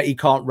and that he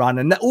can't run,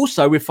 and that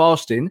also with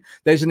fasting,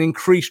 there's an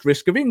increased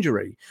risk of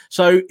injury.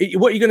 So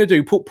what are you going to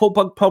do? Put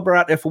Pogba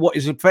out there for what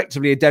is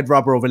effectively a dead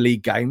rubber of a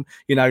league game.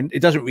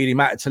 It doesn't really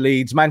matter to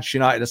Leeds. Manchester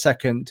United are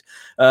second.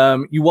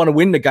 You want to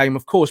win the game,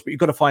 of course, but you've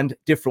got to find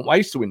different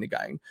ways to win the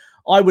game.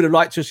 I would have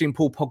liked to have seen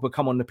Paul Pogba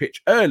come on the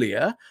pitch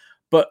earlier,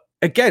 but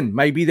again,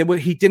 maybe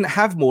he didn't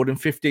have more than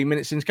 15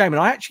 minutes in this game. And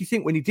I actually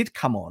think when he did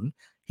come on,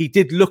 he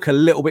did look a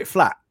little bit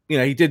flat.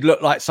 He did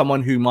look like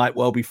someone who might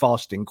well be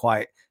fasting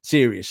quite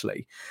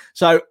seriously.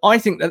 So I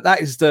think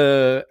that is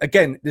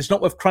again, it's not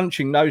worth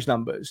crunching those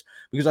numbers,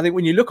 because I think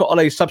when you look at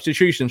Ole's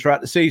substitutions throughout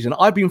the season,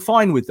 I've been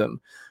fine with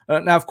them.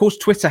 Now, of course,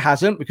 Twitter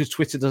hasn't, because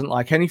Twitter doesn't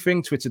like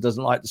anything. Twitter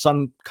doesn't like the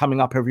sun coming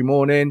up every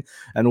morning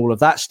and all of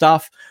that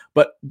stuff.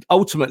 But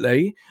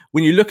ultimately,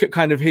 when you look at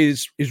kind of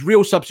his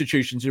real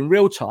substitutions in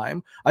real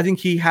time, I think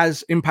he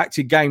has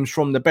impacted games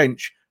from the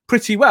bench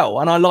pretty well.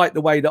 And I like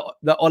the way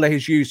that Ole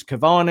has used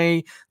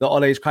Cavani, that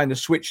Ole has kind of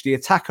switched the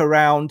attack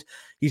around.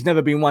 He's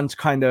never been one to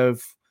kind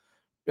of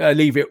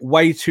leave it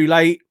way too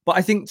late. But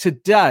I think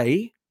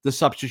today, the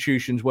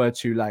substitutions were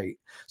too late.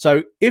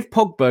 So if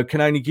Pogba can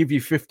only give you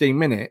 15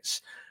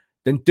 minutes,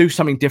 then do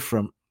something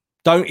different.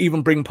 Don't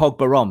even bring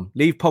Pogba on.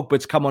 Leave Pogba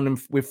to come on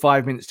with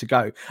 5 minutes to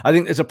go. I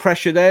think there's a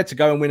pressure there to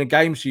go and win a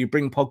game. So you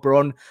bring Pogba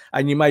on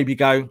and you maybe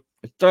go,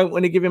 I don't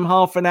want to give him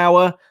half an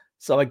hour,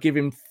 so I give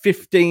him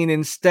 15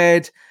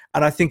 instead.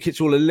 And I think it's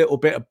all a little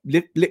bit of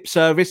lip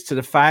service to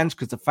the fans,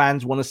 because the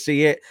fans want to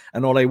see it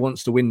and Ole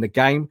wants to win the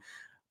game.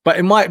 But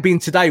it might have been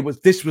today,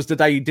 this was the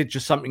day you did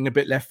just something a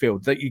bit left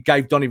field, that you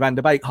gave Donny van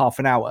der Beek half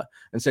an hour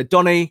and said,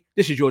 Donny,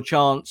 this is your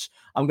chance.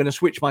 I'm going to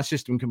switch my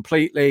system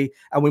completely.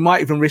 And we might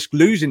even risk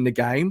losing the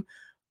game,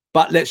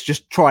 but let's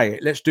just try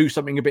it. Let's do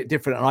something a bit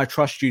different. And I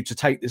trust you to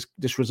take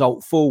this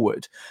result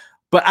forward.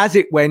 But as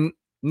it went,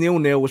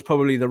 0-0 was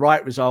probably the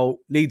right result.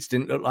 Leeds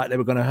didn't look like they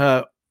were going to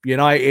hurt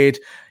United.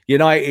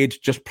 United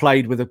just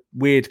played with a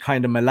weird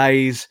kind of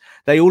malaise.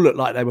 They all looked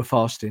like they were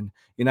fasting.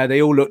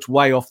 They all looked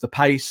way off the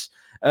pace.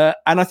 And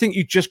I think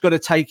you just got to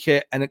take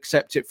it and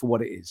accept it for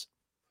what it is.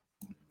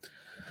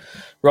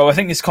 Rob, I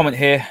think this comment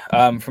here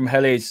from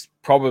Hele is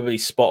probably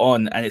spot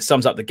on, and it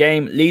sums up the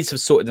game. Leeds have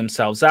sorted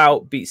themselves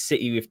out, beat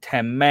City with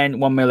 10 men,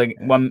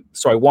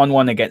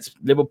 1-1 against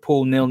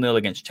Liverpool, 0-0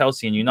 against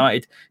Chelsea and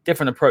United.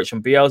 Different approach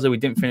from Bielsa. We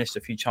didn't finish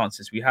the few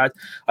chances we had.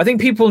 I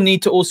think people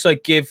need to also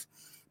give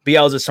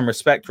Bielsa some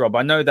respect, Rob.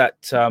 I know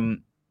that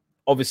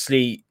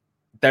obviously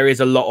there is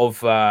a lot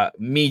of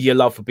media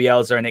love for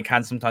Bielsa, and it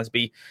can sometimes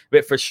be a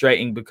bit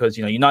frustrating because,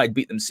 United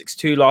beat them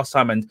 6-2 last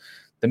time, and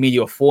the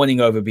media are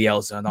fawning over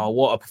Bielsa and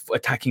what a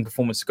attacking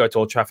performance to go to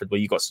Old Trafford where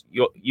you got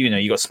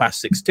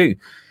smashed 6-2. But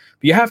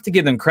you have to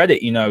give them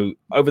credit.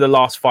 Over the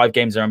last 5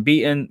 games they're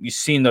unbeaten. You've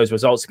seen those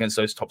results against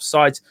those top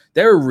sides.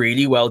 They're a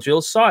really well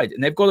drilled side,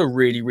 and they've got a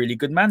really, really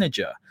good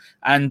manager.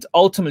 And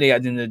ultimately,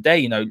 at the end of the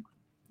day,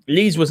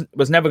 Leeds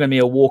was never going to be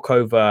a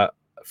walkover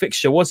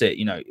fixture, was it?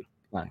 No.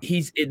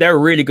 They're a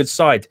really good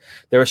side.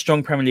 They're a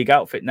strong Premier League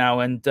outfit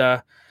now, and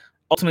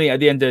ultimately, at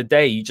the end of the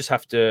day, you just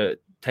have to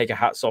take a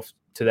hats off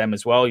to them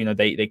as well.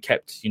 They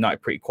kept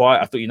United pretty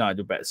quiet. I thought United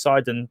were a better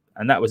side, and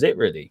that was it,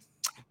 really.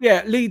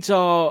 Yeah, Leeds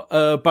are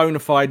a bona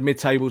fide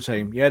mid-table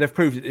team. Yeah, they've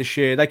proved it this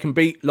year. They can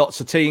beat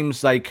lots of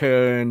teams. They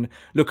can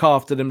look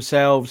after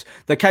themselves.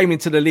 They came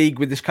into the league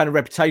with this kind of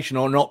reputation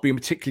on not being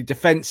particularly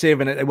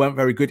defensive and that they weren't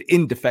very good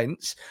in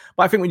defence.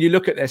 But I think when you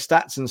look at their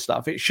stats and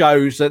stuff, it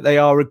shows that they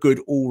are a good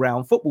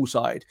all-round football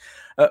side.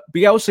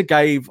 Bielsa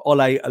gave Ole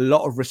a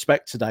lot of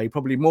respect today,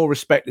 probably more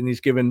respect than he's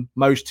given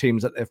most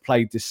teams that they've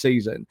played this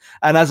season.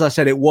 And as I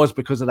said, it was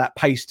because of that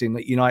pasting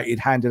that United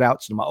handed out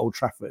to them at Old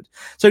Trafford.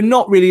 So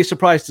not really a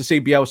surprise to see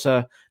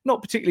Bielsa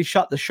not particularly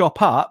shut the shop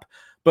up,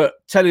 but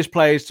tell his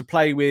players to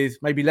play with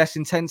maybe less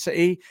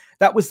intensity.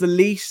 That was the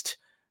least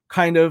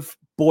kind of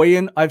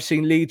buoyant I've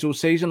seen Leeds all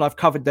season. I've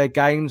covered their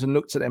games and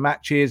looked at their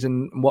matches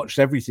and watched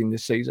everything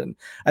this season.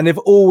 And they've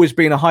always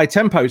been a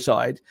high-tempo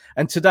side.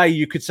 And today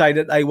you could say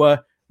that they were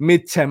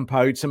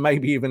mid-tempo to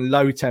maybe even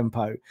low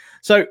tempo.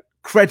 So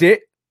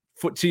credit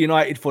to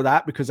United for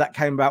that, because that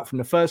came about from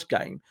the first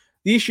game.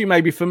 The issue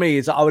maybe for me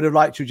is that I would have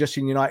liked to have just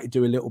seen United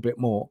do a little bit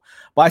more.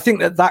 But I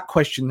think that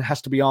question has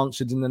to be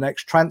answered in the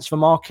next transfer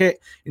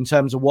market in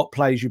terms of what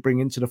players you bring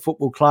into the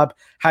football club,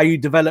 how you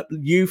develop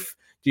youth.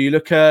 Do you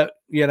look at,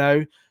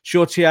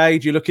 Shortier?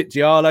 Do you look at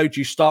Diallo? Do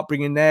you start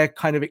bringing their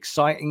kind of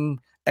exciting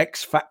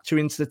X factor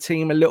into the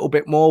team a little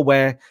bit more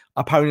where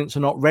opponents are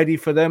not ready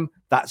for them?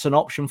 That's an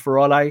option for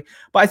Ole.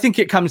 But I think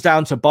it comes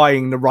down to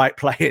buying the right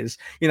players.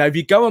 If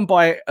you go and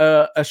buy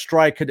a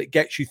striker that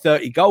gets you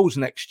 30 goals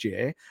next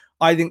year,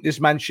 I think this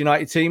Manchester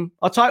United team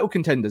are title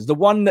contenders. The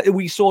one that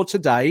we saw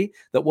today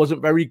that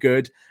wasn't very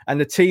good, and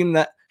the team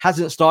that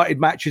hasn't started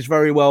matches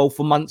very well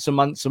for months and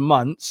months and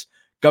months,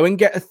 go and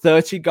get a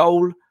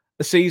 30-goal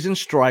a season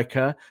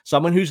striker,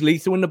 someone who's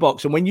lethal in the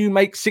box. And when you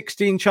make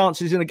 16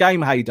 chances in a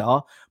game,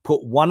 Haydar,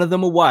 put one of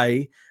them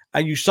away,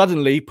 and you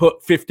suddenly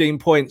put 15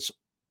 points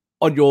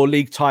on your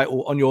league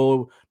title, on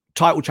your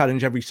title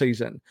challenge every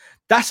season.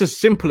 That's as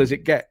simple as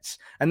it gets.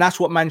 And that's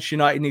what Manchester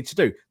United need to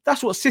do.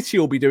 That's what City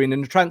will be doing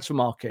in the transfer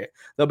market.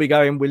 They'll be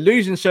going, we're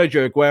losing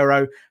Sergio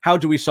Aguero. How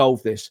do we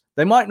solve this?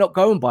 They might not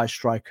go and buy a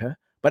striker,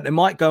 but they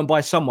might go and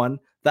buy someone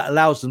that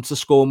allows them to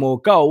score more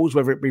goals,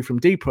 whether it be from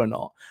deep or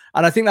not.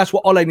 And I think that's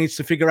what Ole needs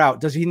to figure out.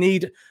 Does he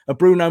need a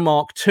Bruno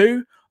Mark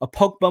II, a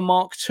Pogba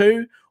Mark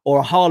II, or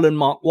a Haaland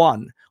Mark I,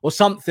 or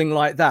something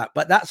like that?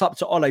 But that's up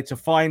to Ole to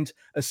find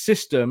a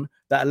system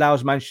that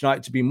allows Manchester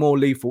United to be more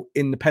lethal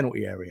in the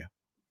penalty area.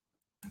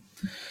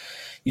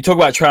 You talk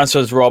about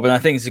transfers, Rob, and I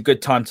think it's a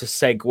good time to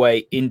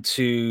segue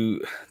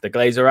into the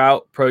Glazer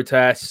out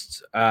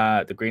protest,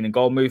 the green and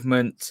gold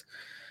movement.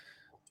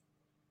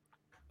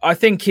 I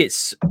think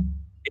it's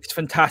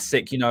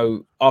fantastic,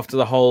 after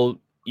the whole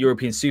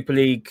European Super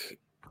League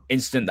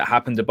incident that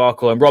happened,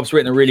 debacle. And Rob's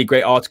written a really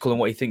great article on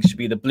what he thinks should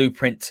be the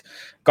blueprint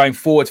going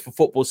forward for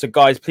football. So,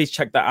 guys, please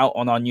check that out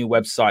on our new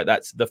website.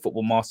 That's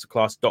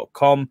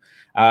thefootballmasterclass.com.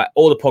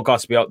 All the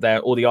podcasts will be up there.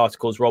 All the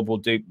articles Rob will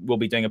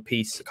be doing a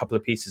couple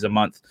of pieces a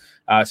month.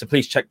 So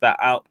please check that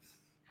out.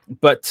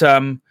 But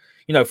for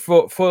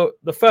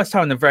the first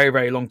time in a very,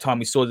 very long time,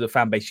 we saw the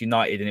fan base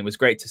united, and it was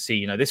great to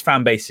see. This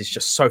fan base is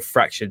just so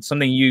fractured.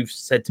 Something you've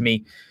said to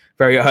me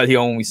very early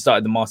on when we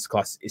started the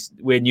masterclass is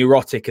we're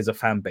neurotic as a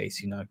fan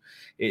base.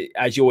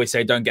 As you always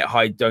say, don't get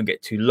high, don't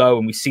get too low,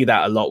 and we see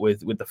that a lot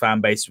with the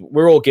fan base.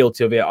 We're all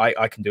guilty of it.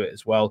 I can do it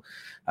as well.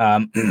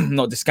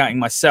 Not discounting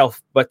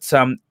myself, but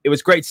it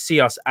was great to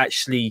see us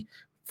actually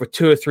for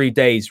 2 or 3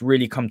 days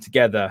really come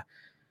together.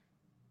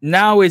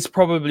 Now is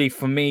probably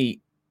for me.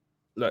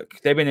 Look,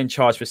 they've been in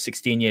charge for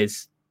 16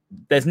 years.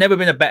 There's never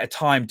been a better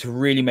time to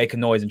really make a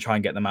noise and try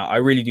and get them out. I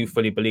really do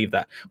fully believe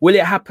that. Will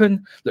it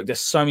happen? Look,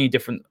 there's so many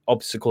different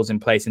obstacles in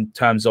place in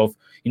terms of,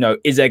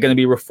 is there going to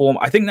be reform?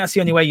 I think that's the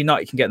only way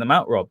United can get them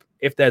out, Rob,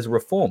 if there's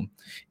reform.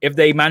 If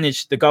they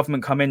manage, the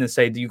government come in and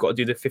say, you've got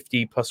to do the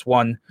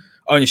 50+1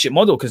 ownership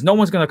model, because no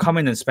one's going to come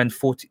in and spend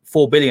 4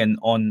 billion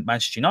on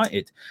Manchester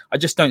United. I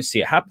just don't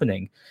see it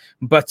happening.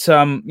 But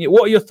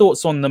what are your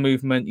thoughts on the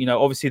movement?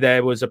 Obviously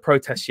there was a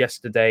protest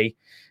yesterday.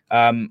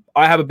 I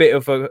have a bit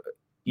of a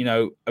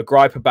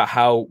gripe about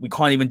how we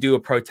can't even do a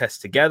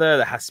protest together.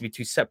 There has to be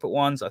 2 separate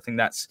ones. I think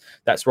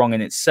that's wrong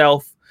in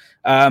itself.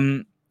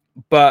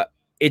 But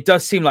it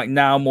does seem like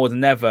now more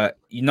than ever,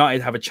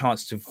 United have a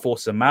chance to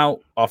force them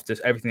out after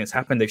everything that's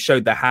happened. They've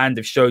showed their hand.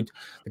 The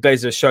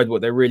Glazers showed what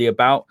they're really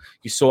about.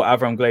 You saw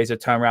Avram Glazer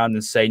turn around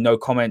and say no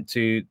comment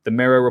to the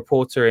Mirror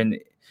reporter in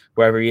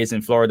wherever he is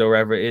in Florida, or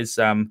wherever it is.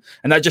 And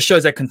that just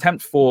shows their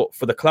contempt for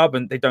the club,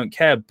 and they don't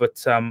care.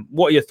 But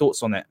what are your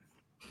thoughts on it?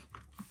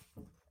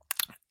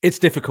 It's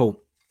difficult.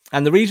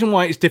 And the reason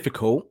why it's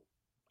difficult,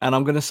 and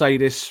I'm going to say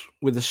this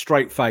with a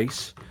straight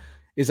face,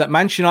 is that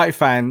Manchester United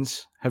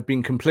fans have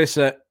been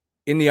complicit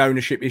in the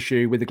ownership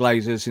issue with the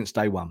Glazers since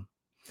day one.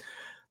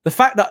 The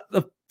fact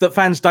that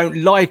fans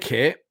don't like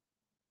it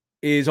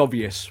is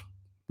obvious.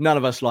 None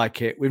of us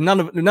like it. None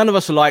of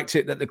us have liked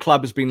it that the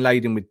club has been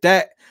laden with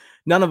debt.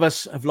 None of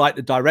us have liked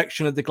the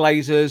direction of the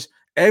Glazers.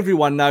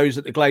 everyone knows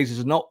that the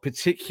Glazers are not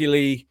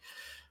particularly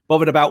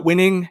bothered about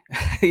winning.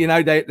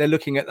 They're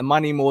looking at the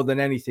money more than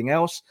anything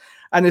else.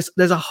 And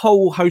there's a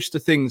whole host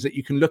of things that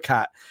you can look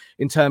at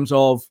in terms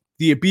of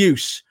the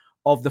abuse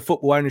of the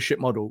football ownership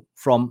model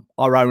from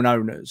our own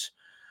owners.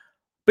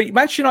 But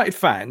Manchester United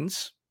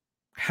fans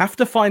have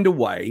to find a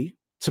way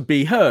to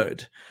be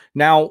heard.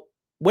 Now,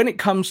 when it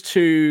comes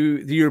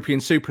to the European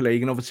Super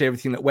League and obviously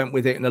everything that went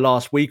with it in the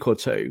last week or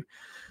two,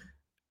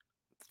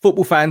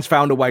 football fans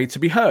found a way to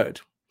be heard.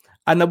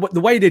 And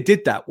the way they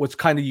did that was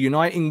kind of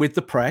uniting with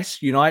the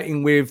press,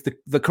 uniting with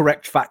the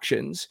correct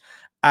factions,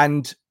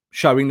 and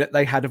showing that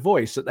they had a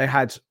voice, that they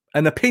had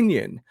an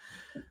opinion.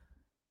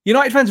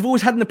 United fans have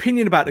always had an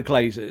opinion about the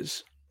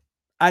Glazers.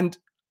 And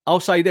I'll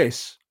say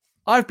this,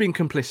 I've been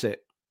complicit.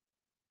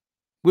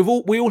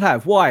 We all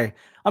have. Why?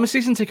 I'm a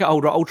season ticket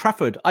holder at Old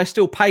Trafford. I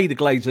still pay the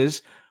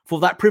Glazers for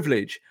that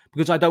privilege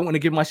because I don't want to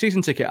give my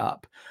season ticket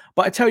up.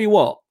 But I tell you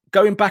what,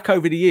 going back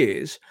over the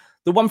years,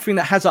 the one thing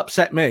that has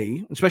upset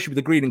me, especially with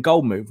the green and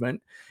gold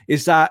movement,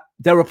 is that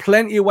there are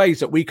plenty of ways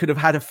that we could have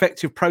had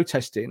effective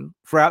protesting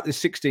throughout this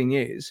 16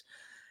 years.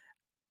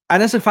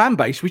 And as a fan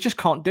base, we just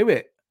can't do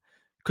it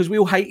because we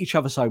all hate each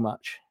other so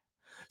much.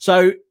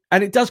 So,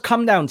 and it does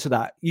come down to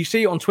that. You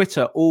see it on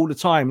Twitter all the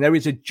time. There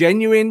is a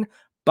genuine,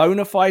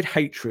 bona fide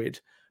hatred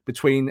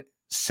between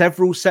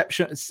several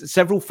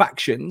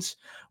factions,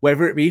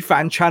 whether it be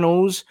fan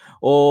channels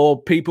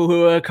or people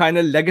who are kind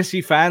of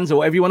legacy fans or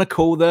whatever you want to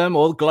call them,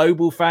 or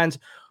global fans.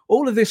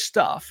 All of this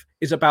stuff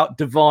is about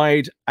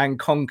divide and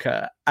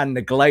conquer, and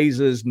the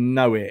Glazers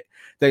know it.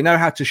 They know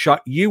how to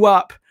shut you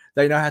up.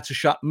 They know how to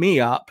shut me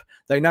up.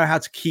 They know how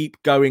to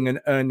keep going and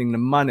earning the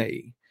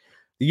money.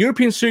 The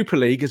European Super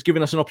League has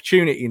given us an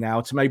opportunity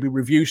now to maybe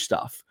review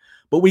stuff,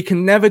 but we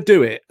can never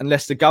do it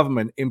unless the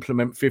government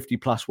implement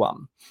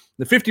 50+1.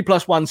 The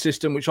 50+1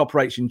 system, which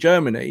operates in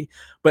Germany,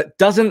 but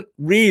doesn't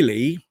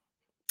really,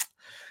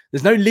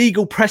 there's no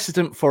legal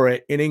precedent for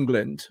it in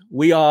England.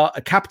 We are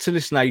a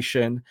capitalist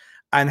nation.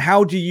 And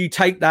how do you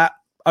take that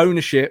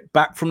ownership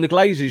back from the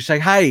Glazers? You say,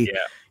 hey,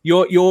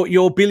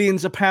 your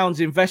billions of pounds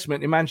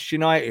investment in Manchester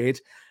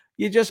United,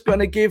 you're just going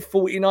to give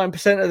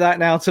 49% of that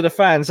now to the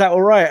fans. Is that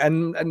all right?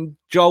 And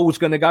Joel's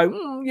going to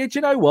go, yeah, do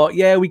you know what?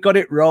 Yeah, we got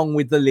it wrong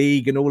with the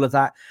league and all of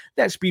that.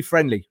 Let's be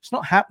friendly. It's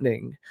not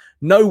happening.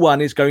 No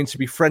one is going to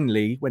be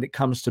friendly when it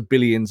comes to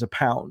billions of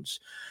pounds.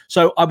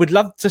 So I would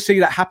love to see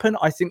that happen.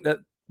 I think that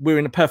we're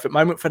in a perfect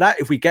moment for that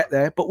if we get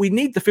there. But we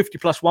need the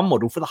 50+1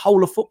 model for the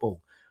whole of football,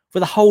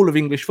 for the whole of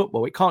English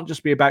football. It can't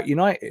just be about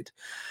United.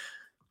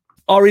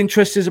 Our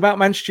interest is about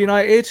Manchester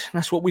United.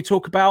 That's what we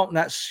talk about. And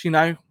that's,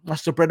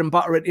 that's the bread and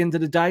butter at the end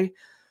of the day.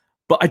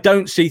 But I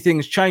don't see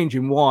things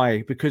changing.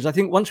 Why? Because I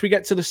think once we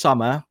get to the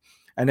summer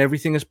and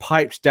everything has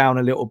piped down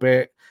a little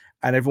bit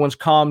and everyone's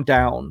calmed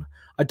down,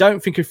 I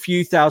don't think a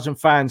few thousand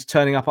fans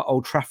turning up at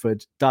Old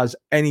Trafford does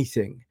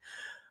anything.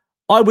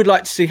 I would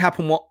like to see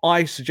happen what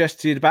I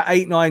suggested about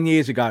 8-9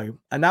 years ago.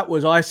 And that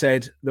was, I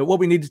said that what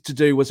we needed to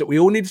do was that we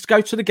all needed to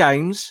go to the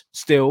games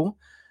still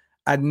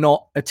and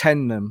not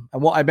attend them.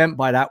 And what I meant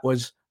by that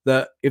was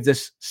that if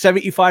there's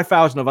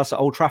 75,000 of us at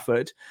Old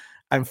Trafford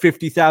and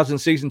 50,000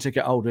 season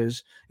ticket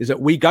holders, is that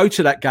we go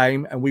to that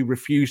game and we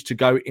refuse to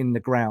go in the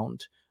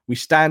ground. We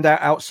stand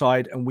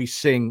outside and we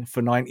sing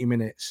for 90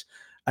 minutes.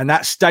 And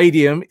that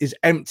stadium is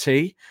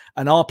empty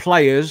and our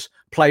players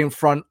play in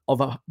front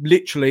of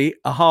literally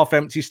a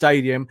half-empty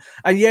stadium.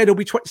 And yeah, there'll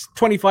be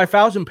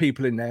 25,000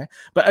 people in there.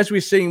 But as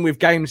we're seeing with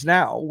games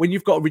now, when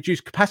you've got a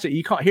reduced capacity,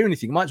 you can't hear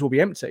anything. It might as well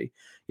be empty.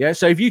 Yeah.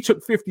 So if you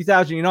took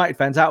 50,000 United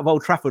fans out of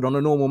Old Trafford on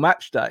a normal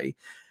match day,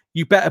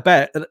 you better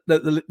bet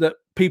that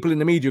people in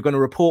the media are going to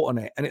report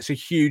on it. And it's a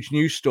huge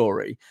news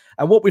story.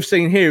 And what we've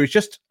seen here is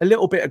just a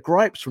little bit of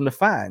gripes from the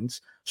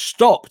fans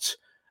stopped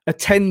a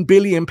 £10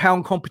 billion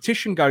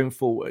competition going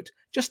forward.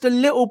 Just a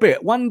little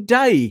bit, one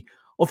day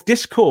of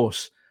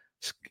discourse,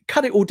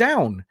 cut it all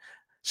down.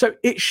 So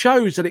it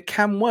shows that it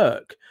can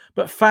work,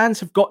 but fans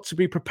have got to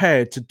be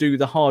prepared to do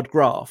the hard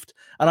graft.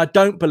 And I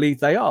don't believe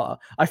they are.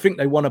 I think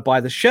they want to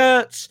buy the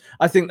shirts.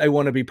 I think they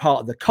want to be part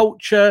of the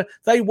culture.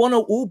 They want to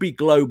all be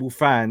global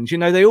fans.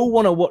 They all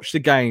want to watch the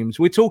games.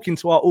 We're talking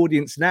to our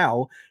audience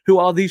now. Who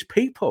are these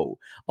people?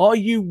 Are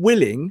you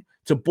willing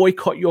to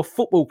boycott your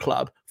football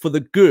club for the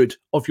good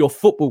of your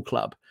football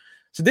club?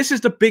 So this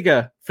is the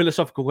bigger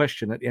philosophical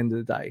question at the end of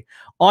the day.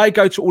 I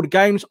go to all the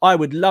games. I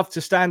would love to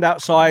stand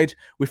outside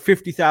with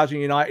 50,000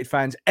 United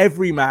fans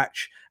every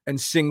match and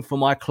sing for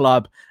my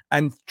club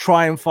and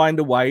try and find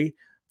a way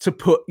to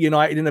put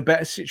United in a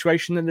better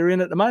situation than they're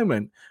in at the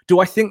moment. Do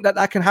I think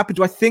that can happen?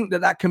 Do I think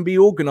that can be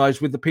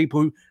organised with the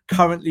people who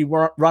currently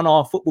run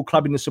our football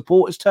club in the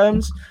supporters'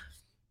 terms?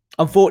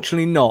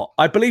 Unfortunately not.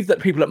 I believe that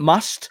people that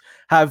must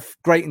have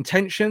great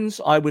intentions.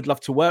 I would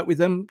love to work with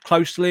them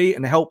closely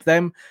and help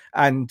them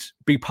and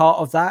be part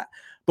of that.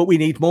 But we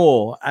need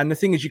more. And the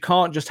thing is, you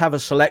can't just have a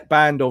select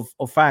band of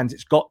fans.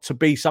 It's got to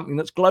be something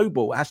that's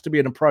global. It has to be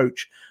an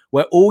approach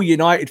where all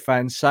United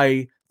fans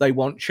say they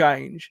want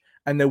change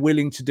and they're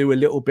willing to do a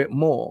little bit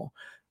more.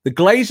 The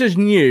Glazers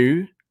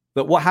knew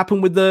that what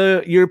happened with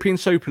the European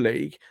Super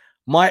League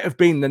might have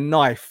been the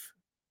knife.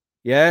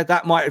 Yeah,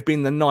 that might have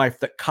been the knife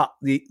that cut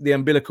the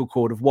umbilical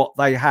cord of what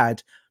they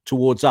had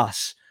towards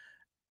us.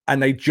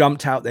 And they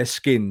jumped out their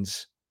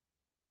skins.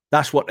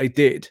 That's what they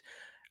did.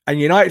 And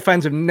United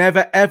fans have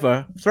never,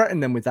 ever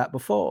threatened them with that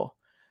before.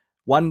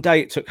 One day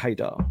it took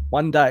Haydar.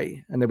 One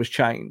day, and there was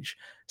change.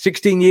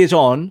 16 years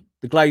on,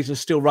 the Glazers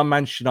still run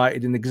Manchester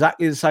United in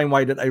exactly the same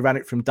way that they ran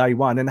it from day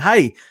one. And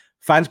hey,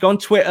 fans go on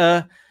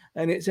Twitter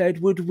and it's Ed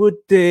Woodward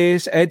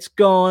this, Ed's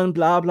gone,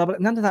 blah, blah, blah.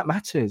 None of that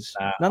matters.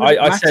 None of it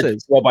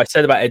matters. I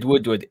said about Ed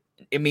Woodward,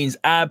 it means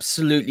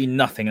absolutely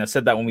nothing. And I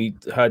said that when we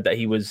heard that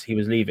he was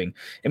leaving.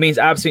 It means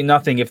absolutely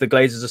nothing if the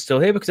Glazers are still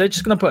here because they're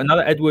just going to put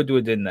another Ed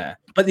Woodward in there.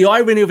 But the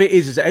irony of it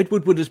is that Ed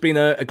Woodward has been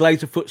a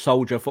Glazer foot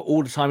soldier for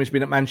all the time he's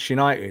been at Manchester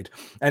United.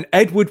 And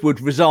Ed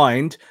Woodward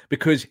resigned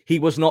because he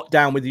was not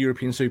down with the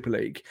European Super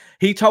League.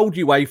 He told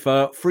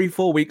UEFA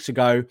 3-4 weeks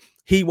ago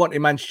he wanted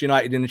Manchester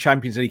United in the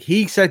Champions League.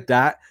 He said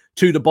that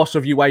to the boss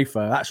of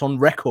UEFA. That's on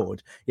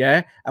record.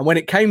 Yeah. And when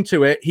it came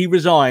to it, he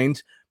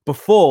resigned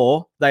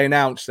before they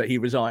announced that he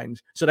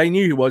resigned. So they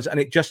knew he was, and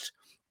it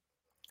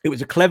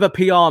was a clever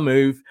PR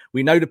move.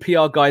 We know the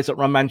PR guys that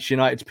run Manchester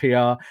United's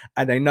PR,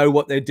 and they know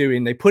what they're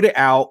doing. They put it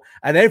out,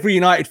 and every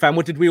United fan,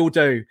 what did we all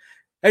do?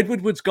 Ed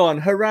Woodward's gone,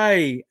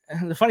 hooray.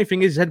 And the funny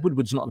thing is, Ed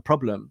Woodward's not the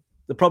problem.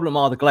 The problem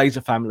are the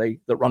Glazer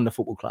family that run the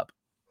football club.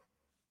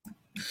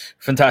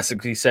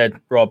 Fantastically said,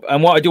 Rob.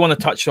 And what I do want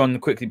to touch on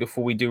quickly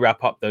before we do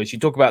wrap up, though, is you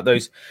talk about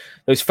those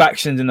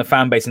factions in the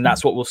fan base, and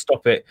that's what will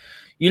stop it.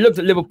 You looked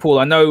at Liverpool.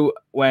 I know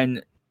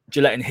when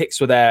Gillette and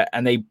Hicks were there,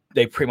 and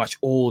they pretty much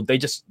all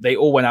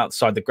went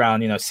outside the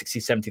ground. 60,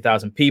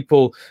 70,000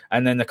 people,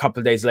 and then a couple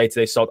of days later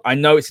they sold. I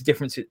know it's a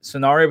different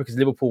scenario because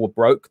Liverpool were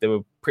broke; they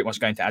were pretty much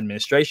going to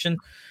administration.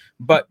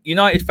 But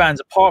United fans,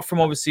 apart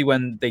from obviously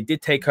when they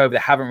did take over, they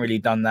haven't really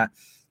done that.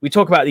 We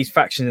talk about these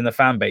factions in the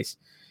fan base.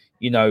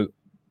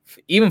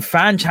 Even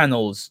fan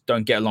channels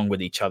don't get along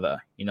with each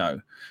other.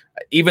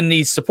 Even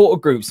these supporter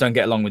groups don't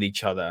get along with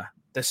each other.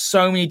 There's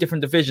so many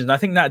different divisions. And I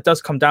think that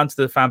does come down to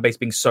the fan base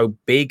being so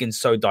big and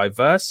so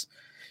diverse.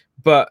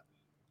 But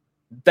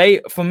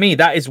for me,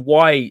 that is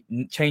why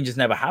change has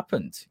never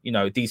happened.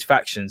 These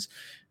factions,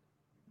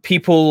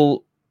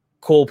 people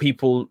call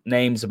people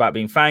names about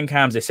being fan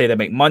cams. They say they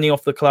make money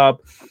off the club.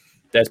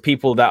 There's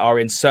people that are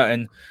in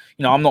certain,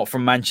 I'm not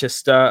from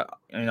Manchester.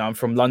 I'm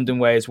from London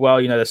way as well.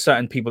 There's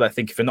certain people that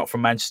think if you're not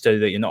from Manchester,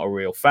 that you're not a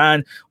real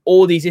fan.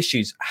 All these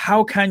issues.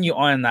 How can you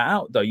iron that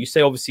out, though? You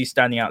say obviously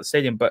standing out the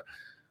stadium, but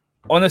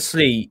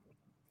honestly,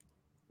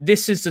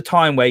 this is the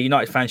time where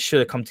United fans should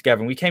have come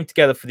together. And we came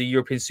together for the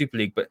European Super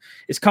League, but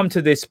it's come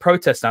to this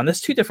protest now. And there's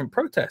two different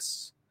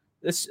protests.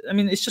 It's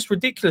just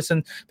ridiculous.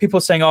 And people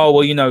are saying, oh,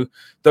 well,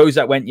 those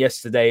that went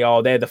yesterday,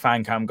 they're the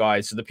fan cam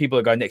guys. So the people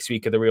that go next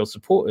week are the real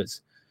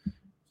supporters.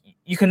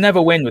 You can never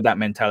win with that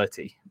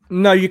mentality.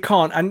 No, you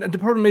can't. And the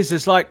problem is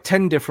there's like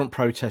 10 different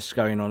protests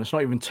going on. It's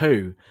not even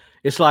 2.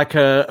 It's like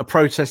a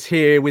protest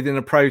here within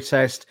a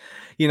protest.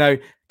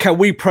 Can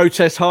we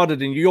protest harder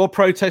than you're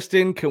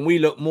protesting? Can we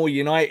look more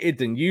united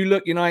than you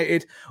look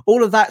united?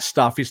 All of that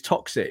stuff is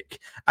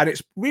toxic. And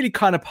it's really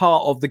kind of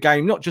part of the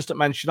game, not just at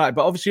Manchester United,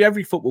 but obviously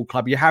every football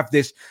club, you have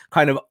this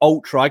kind of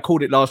ultra. I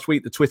called it last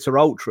week, the Twitter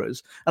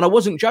ultras. And I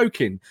wasn't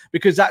joking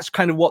because that's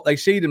kind of what they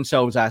see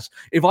themselves as.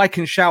 If I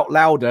can shout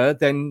louder,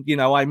 then,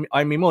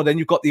 I mean more. Then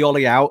you've got the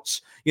Ole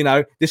outs.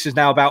 This is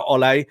now about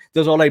Ole.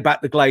 Does Ole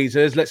back the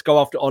Glazers? Let's go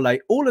after Ole.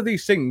 All of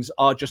these things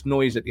are just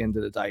noise at the end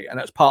of the day. And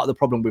that's part of the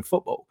problem with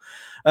football.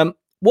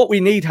 What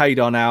we need,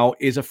 Haydar, now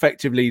is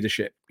effective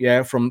leadership,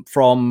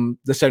 from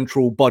the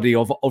central body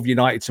of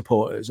United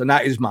supporters, and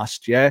that is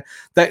must,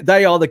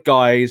 They are the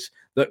guys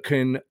that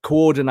can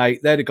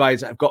coordinate. They're the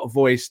guys that have got a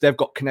voice. They've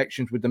got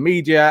connections with the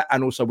media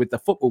and also with the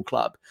football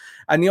club.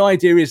 And the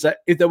idea is that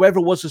if there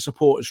ever was a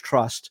supporters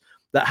trust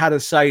that had a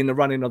say in the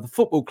running of the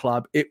football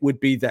club, it would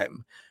be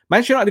them.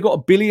 Manchester United have got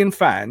 1 billion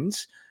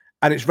fans,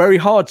 and it's very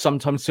hard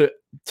sometimes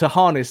to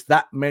harness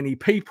that many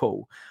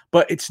people.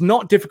 But it's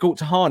not difficult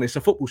to harness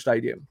a football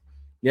stadium.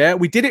 Yeah,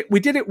 we did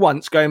it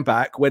once going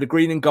back where the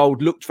green and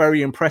gold looked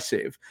very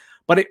impressive,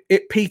 but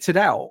it petered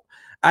out.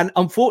 And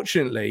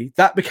unfortunately,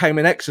 that became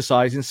an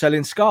exercise in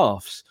selling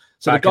scarves.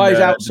 So back the guys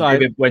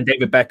outside when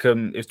David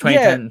Beckham, it was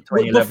 2010,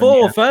 2011.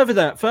 Before,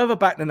 further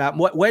back than that,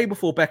 way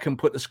before Beckham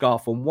put the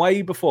scarf on,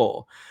 way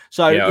before.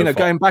 So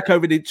going back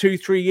over the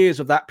 2-3 years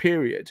of that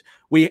period,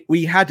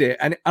 we had it,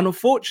 and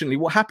unfortunately,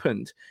 what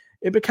happened?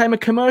 It became a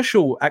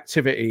commercial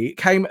activity. It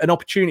became an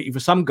opportunity for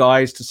some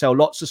guys to sell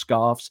lots of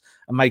scarves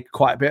and make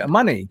quite a bit of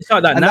money. It's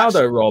like that and now,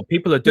 though, Rob.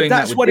 People are doing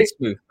that with this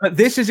move. But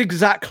this is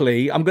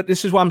exactly.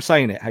 This is why I'm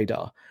saying it,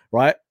 Haydar,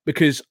 right?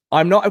 Because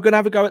I'm not going to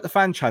have a go at the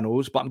fan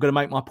channels, but I'm going to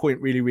make my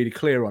point really, really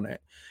clear on it.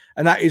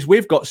 And that is,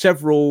 we've got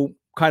several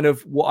kind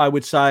of what I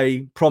would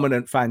say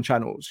prominent fan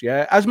channels,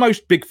 as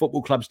most big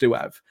football clubs do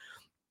have.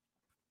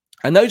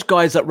 And those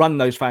guys that run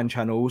those fan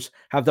channels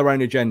have their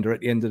own agenda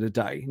at the end of the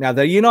day. Now,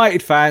 they're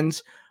United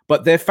fans,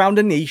 but they've found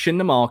a niche in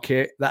the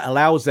market that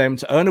allows them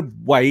to earn a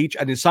wage,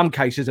 and in some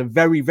cases, a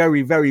very,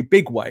 very, very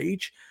big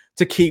wage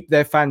to keep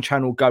their fan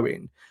channel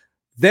going.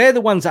 They're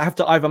the ones that have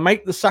to either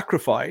make the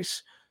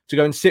sacrifice to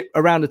go and sit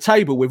around a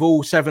table with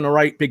all 7 or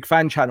 8 big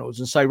fan channels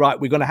and say, right,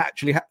 we're going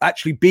to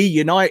actually be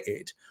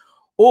united,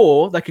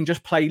 or they can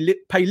just pay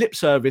lip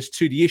service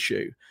to the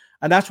issue.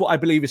 And that's what I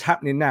believe is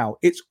happening now.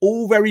 It's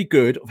all very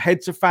good of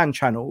heads of fan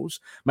channels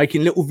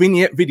making little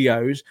vignette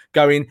videos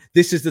going,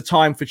 this is the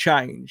time for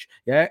change.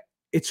 Yeah,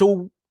 it's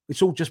all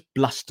just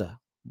bluster.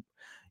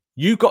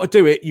 You've got to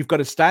do it. You've got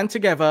to stand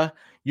together.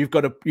 You've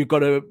got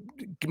to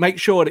make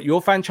sure that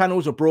your fan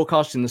channels are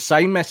broadcasting the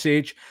same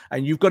message,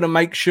 and you've got to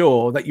make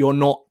sure that you're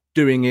not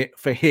doing it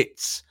for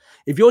hits.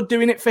 If you're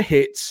doing it for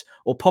hits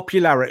or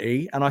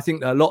popularity, and I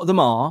think that a lot of them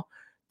are,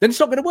 then it's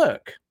not going to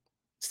work.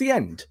 It's the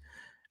end.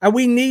 And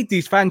we need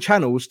these fan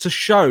channels to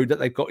show that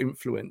they've got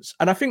influence.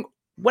 And I think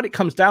what it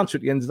comes down to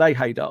at the end of the day,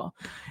 Haydar,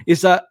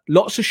 is that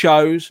lots of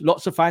shows,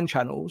 lots of fan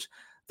channels,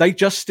 they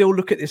just still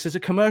look at this as a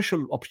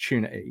commercial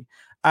opportunity.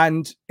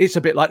 And it's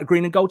a bit like the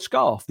green and gold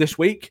scarf. This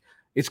week,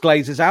 it's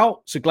Glazers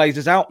Out. So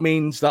Glazers Out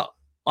means that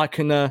I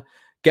can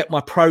get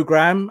my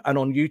program, and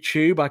on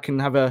YouTube, I can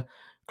have a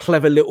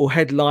clever little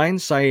headline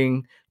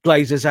saying,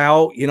 Glazers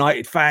Out,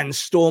 United fans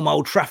storm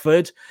Old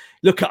Trafford.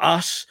 Look at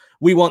us.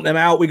 We want them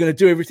out. We're going to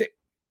do everything.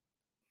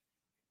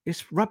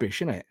 It's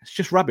rubbish, isn't it? It's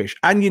just rubbish.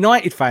 And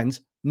United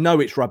fans know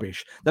it's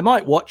rubbish. They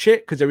might watch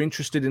it because they're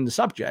interested in the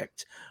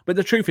subject, but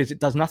the truth is it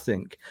does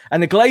nothing.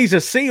 And the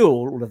Glazers see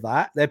all of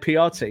that, their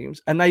PR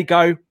teams, and they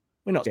go,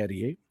 we're not scared of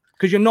you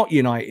because you're not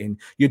uniting.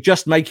 You're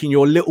just making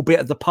your little bit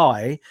of the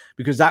pie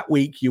because that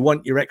week you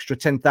want your extra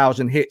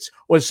 10,000 hits,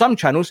 or in some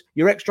channels,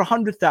 your extra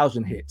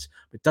 100,000 hits.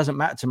 But it doesn't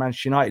matter to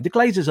Manchester United. The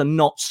Glazers are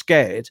not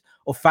scared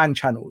of fan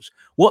channels.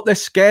 What they're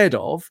scared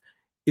of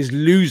is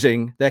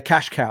losing their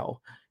cash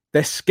cow.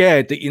 They're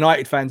scared that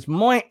United fans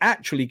might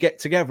actually get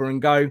together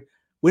and go,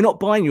 we're not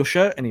buying your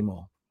shirt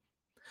anymore.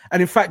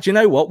 And in fact, you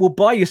know what? We'll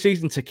buy your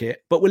season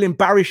ticket, but we'll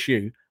embarrass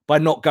you by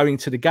not going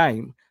to the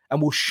game,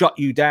 and we'll shut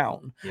you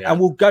down. Yeah. And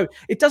we'll go.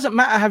 It doesn't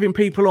matter having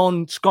people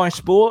on Sky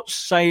Sports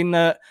saying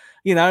that,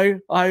 I'm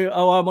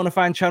on a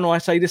fan channel, I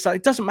say this.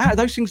 It doesn't matter.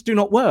 Those things do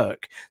not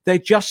work. They're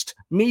just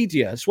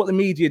media. It's what the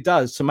media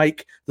does to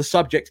make the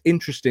subject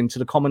interesting to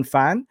the common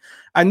fan.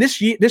 And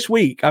this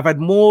week, I've had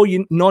more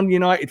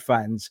non-United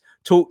fans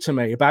talk to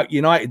me about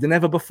United than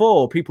ever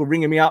before. People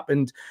ringing me up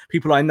and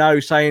people I know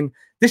saying,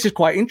 this is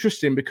quite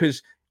interesting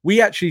because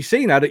we actually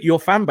see now that your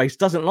fan base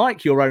doesn't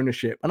like your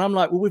ownership. And I'm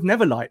like, well, we've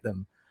never liked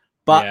them.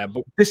 But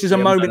this is a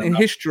moment in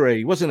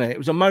history, wasn't it? It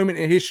was a moment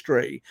in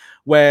history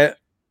where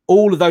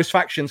all of those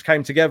factions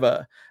came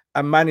together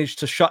and managed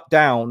to shut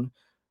down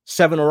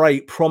 7 or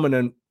 8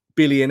 prominent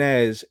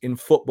billionaires in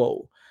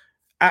football.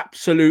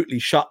 Absolutely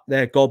shut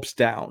their gobs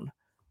down.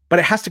 But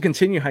it has to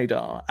continue,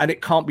 Haydar, and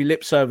it can't be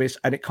lip service,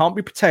 and it can't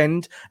be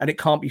pretend, and it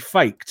can't be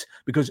faked,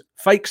 because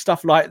fake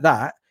stuff like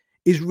that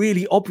is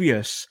really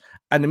obvious,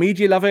 and the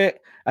media love it,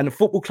 and the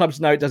football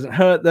clubs know it doesn't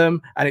hurt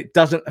them, and it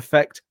doesn't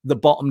affect the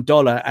bottom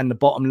dollar and the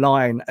bottom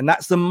line, and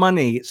that's the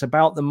money. It's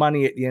about the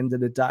money at the end of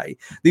the day.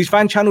 These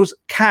fan channels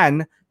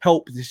can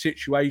help the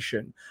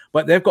situation,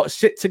 but they've got to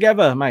sit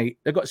together, mate.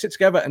 They've got to sit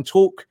together and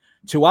talk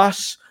to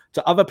us,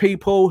 to other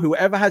people,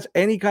 whoever has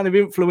any kind of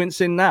influence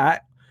in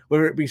that,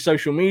 whether it be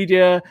social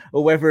media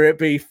or whether it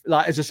be,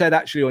 like, as I said,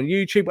 actually on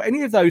YouTube or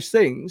any of those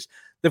things.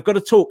 They've got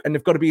to talk, and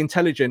they've got to be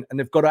intelligent, and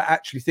they've got to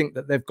actually think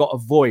that they've got a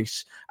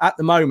voice. At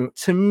the moment,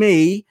 to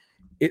me,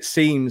 it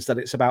seems that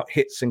it's about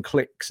hits and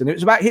clicks. And if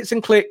it's about hits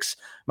and clicks,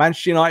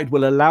 Manchester United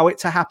will allow it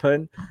to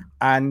happen.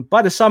 And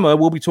by the summer,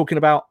 we'll be talking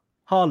about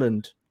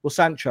Haaland or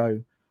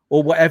Sancho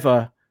or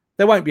whatever.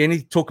 There won't be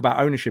any talk about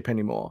ownership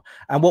anymore.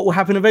 And what will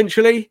happen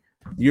eventually?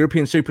 The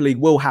European Super League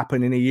will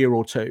happen in a year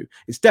or two.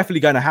 It's definitely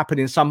going to happen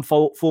in some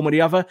form or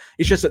the other.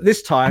 It's just that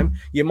this time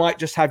you might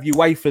just have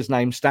UEFA's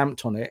name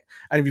stamped on it.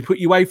 And if you put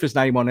UEFA's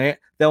name on it,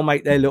 they'll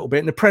make their little bit.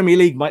 And the Premier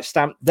League might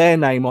stamp their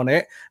name on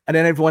it. And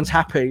then everyone's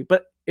happy.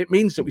 But it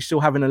means that we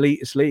still have an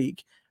elitist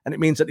league. And it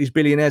means that these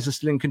billionaires are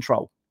still in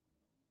control.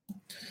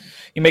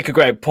 You make a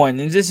great point,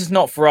 and this is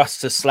not for us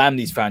to slam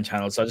these fan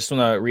channels. I just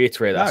want to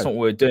reiterate that's not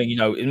what we're doing.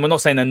 And we're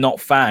not saying they're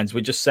not fans.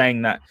 We're just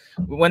saying that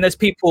when there's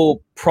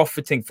people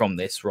profiting from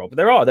this, Rob,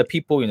 there are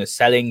people,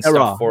 selling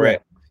stuff for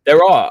it.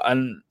 There are,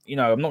 and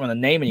I'm not going to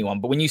name anyone,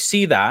 but when you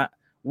see that,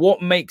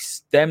 what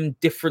makes them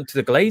different to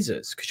the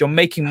Glazers? Because you're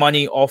making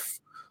money off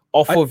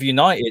of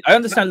United. I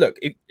understand. Look,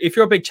 if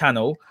you're a big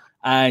channel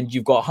and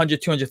you've got 100,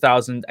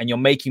 200,000 and you're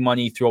making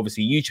money through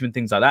obviously YouTube and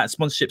things like that,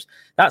 sponsorships,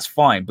 that's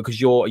fine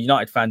because you're a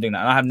United fan doing that.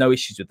 And I have no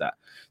issues with that.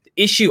 The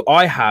issue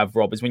I have,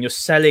 Rob, is when you're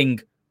selling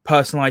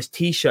personalized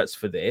t-shirts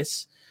for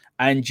this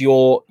and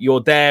you're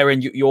there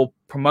and you're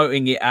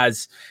promoting it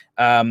as,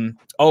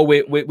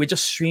 we're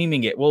just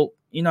streaming it. Well,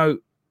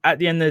 at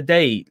the end of the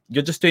day,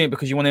 you're just doing it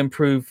because you want to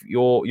improve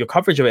your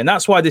coverage of it. And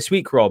that's why this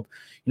week, Rob,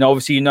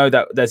 obviously,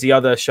 that there's the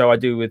other show I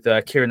do with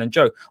Kieran and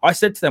Joe. I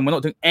said to them, we're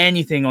not doing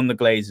anything on the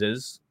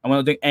Glazers and we're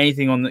not doing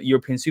anything on the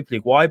European Super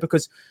League. Why?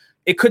 Because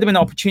it could have been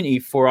an opportunity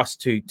for us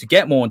to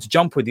get more and to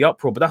jump with the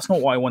uproar, but that's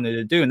not what I wanted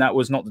to do. And that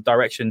was not the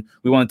direction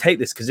we want to take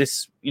this, because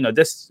this is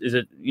that's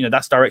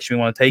the direction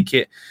we want to take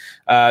it,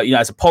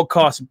 as a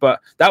podcast. But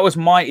that was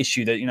my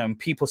issue, that,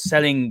 people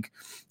selling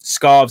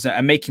scarves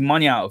and making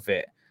money out of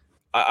it.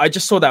 I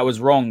just saw that was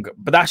wrong.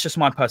 But that's just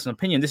my personal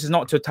opinion. This is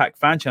not to attack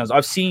fan channels.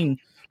 I've seen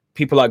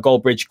people like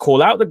Goldbridge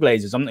call out the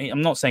Glazers.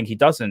 I'm not saying he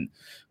doesn't,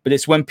 but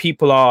it's when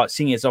people are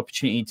seeing it as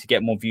opportunity to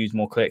get more views,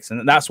 more clicks,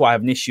 and that's what I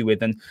have an issue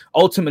with. And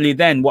ultimately,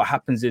 then what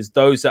happens is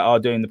those that are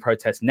doing the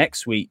protest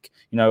next week,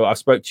 I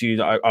spoke to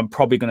you. I'm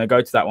probably going to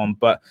go to that one,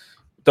 but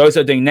those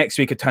that are doing next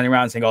week are turning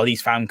around and saying, "Oh,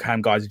 these fan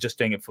cam guys are just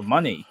doing it for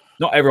money."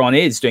 Not everyone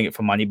is doing it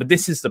for money, but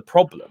this is the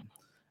problem.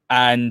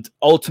 And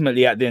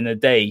ultimately, at the end of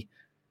the day,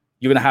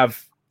 you're gonna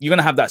have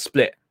that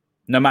split.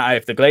 No matter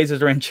if the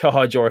Glazers are in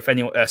charge or if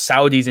anyone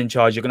Saudi's in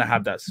charge, you're going to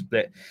have that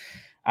split.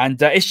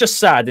 And it's just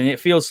sad. And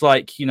it feels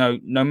like,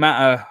 no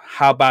matter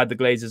how bad the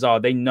Glazers are,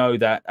 they know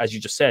that, as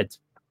you just said,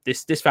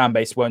 this fan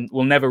base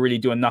will never really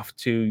do enough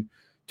to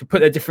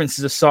put their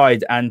differences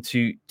aside and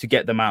to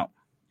get them out.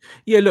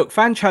 Yeah, look,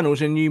 fan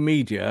channels and new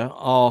media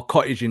are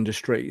cottage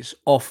industries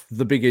off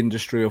the big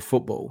industry of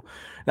football.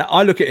 Now,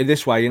 I look at it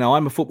this way.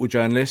 I'm a football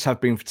journalist, have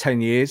been for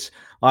 10 years.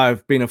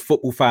 I've been a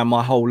football fan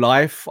my whole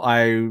life.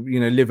 I,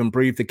 live and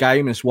breathe the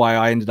game. That's why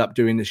I ended up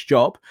doing this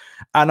job.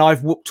 And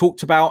I've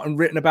talked about and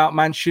written about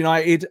Manchester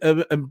United, a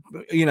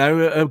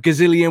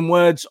gazillion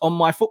words on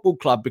my football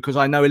club because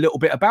I know a little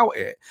bit about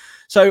it.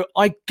 So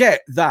I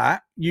get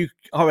that you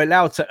are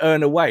allowed to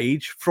earn a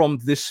wage from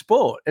this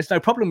sport. There's no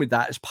problem with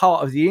that. It's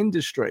part of the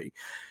industry.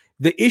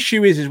 The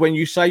issue is when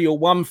you say you're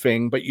one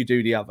thing, but you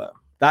do the other.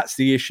 That's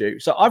the issue.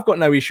 So I've got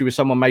no issue with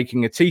someone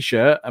making a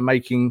T-shirt and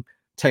making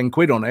 10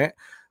 quid on it,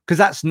 because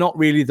that's not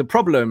really the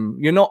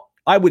problem.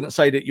 I wouldn't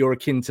say that you're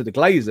akin to the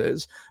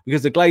Glazers,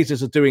 because the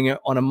Glazers are doing it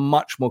on a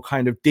much more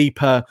kind of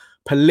deeper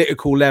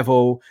political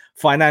level,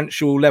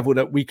 financial level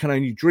that we can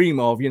only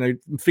dream of,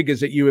 figures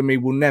that you and me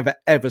will never,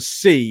 ever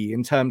see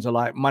in terms of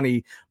like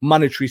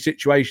monetary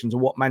situations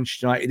and what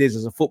Manchester United is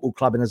as a football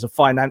club and as a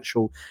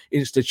financial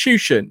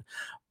institution.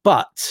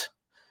 But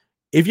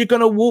if you're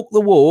going to walk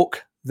the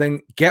walk,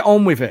 then get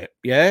on with it.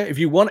 Yeah. If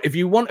you want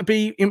to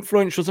be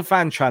influential as a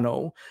fan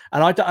channel,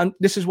 and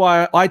this is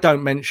why I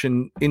don't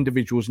mention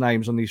individuals'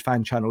 names on these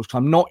fan channels, because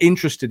I'm not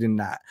interested in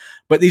that.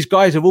 But these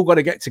guys have all got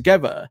to get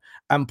together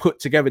and put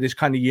together this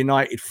kind of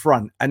united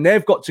front, and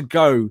they've got to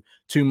go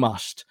to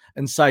Must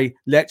and say,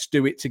 let's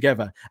do it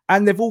together.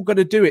 And they've all got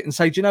to do it and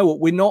say, do you know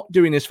what? We're not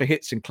doing this for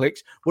hits and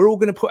clicks. We're all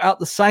going to put out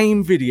the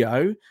same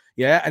video.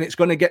 Yeah, and it's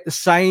going to get the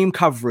same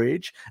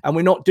coverage, and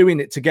we're not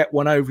doing it to get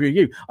one over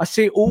you. I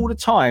see it all the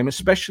time,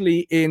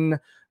 especially in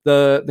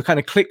the kind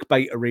of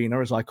clickbait arena,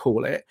 as I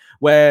call it,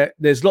 where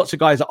there's lots of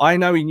guys that I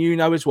know and you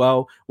know as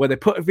well, where they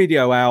put a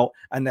video out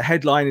and the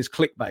headline is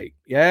clickbait.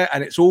 Yeah,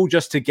 and it's all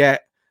just to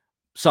get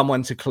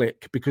someone to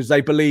click, because they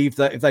believe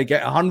that if they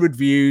get 100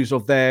 views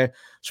of their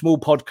small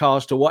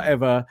podcast or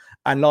whatever,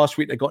 and last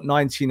week they got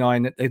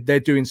 99,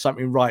 they're doing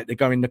something right. They're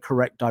going the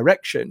correct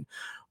direction.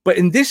 But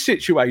in this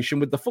situation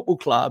with the football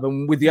club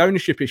and with the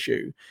ownership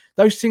issue,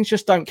 those things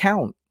just don't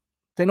count.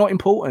 They're not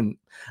important.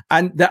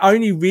 And they're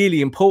only really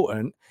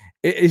important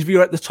if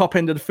you're at the top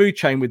end of the food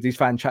chain with these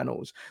fan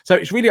channels. So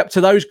it's really up to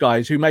those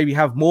guys who maybe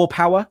have more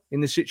power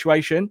in this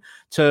situation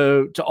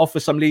to offer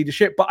some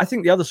leadership. But I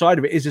think the other side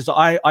of it is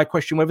that I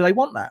question whether they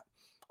want that.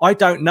 I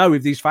don't know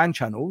if these fan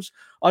channels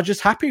are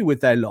just happy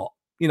with their lot.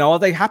 Are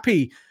they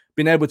happy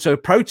being able to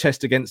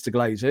protest against the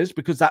Glazers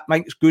because that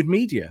makes good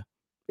media?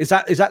 Is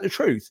that the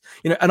truth?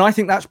 And I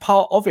think that's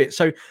part of it.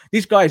 So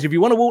these guys, if you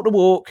want to walk the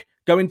walk,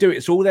 go and do it.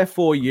 It's all there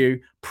for you.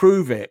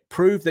 Prove it.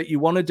 Prove that you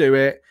want to do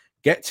it.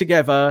 Get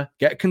together,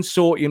 get a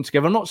consortium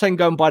together. I'm not saying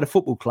go and buy the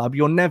football club.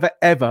 You're never,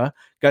 ever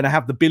going to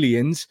have the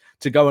billions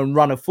to go and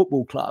run a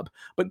football club.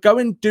 But go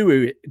and do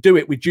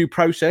it with due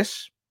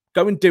process.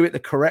 Go and do it the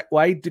correct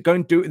way. Go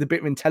and do it with a bit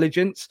of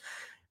intelligence.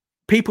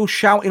 People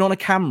shouting on a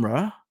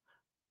camera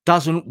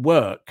doesn't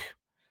work.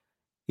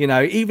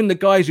 Even the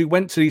guys who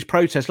went to these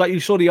protests, like you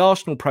saw the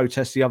Arsenal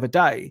protest the other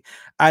day,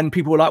 and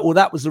people were like, well,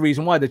 that was the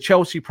reason why. The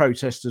Chelsea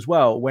protest as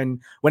well, when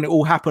it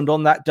all happened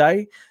on that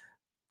day,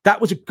 that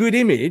was a good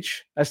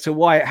image as to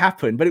why it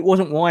happened, but it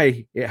wasn't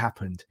why it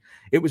happened.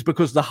 It was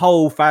because the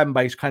whole fan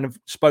base kind of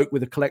spoke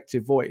with a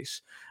collective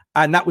voice.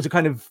 And that was a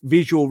kind of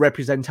visual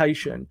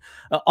representation.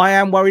 I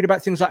am worried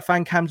about things like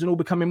fan cams and all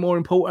becoming more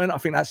important. I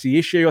think that's the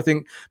issue. I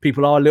think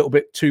people are a little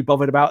bit too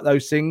bothered about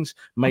those things,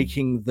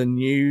 making the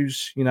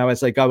news,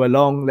 as they go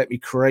along. Let me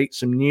create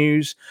some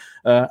news,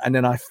 and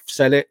then I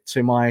sell it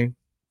to my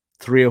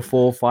 300 or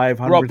 400,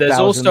 500. Rob, there's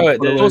also a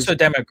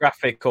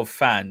demographic of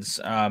fans.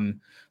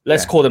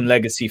 Let's call them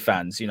legacy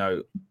fans.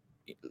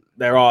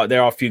 There are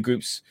a few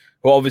groups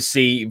who are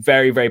obviously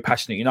very, very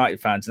passionate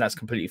United fans, and that's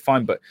completely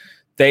fine. But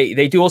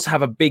they do also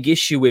have a big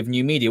issue with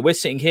new media. We're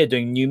sitting here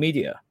doing new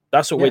media.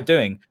 That's what we're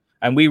doing.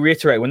 And we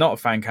reiterate, we're not a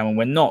fan cam, and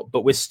we're not,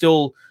 but we're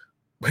sitting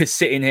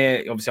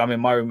here. Obviously, I'm in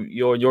my room,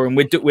 you're in,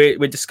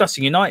 we're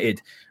discussing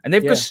United, and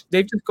they've just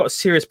got a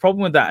serious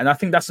problem with that. And I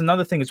think that's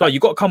another thing as well.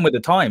 You've got to come with the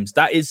times.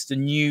 That is the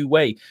new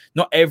way.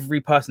 Not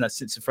every person that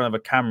sits in front of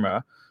a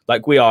camera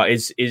like we are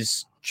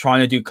is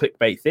trying to do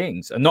clickbait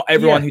things, and not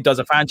everyone who does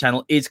a fan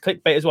channel is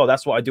clickbait as well.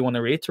 That's what I do want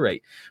to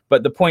reiterate.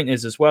 But the point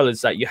is as well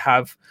is that you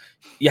have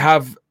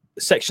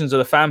sections of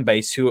the fan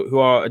base who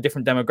are a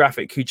different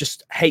demographic who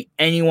just hate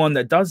anyone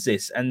that does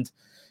this, and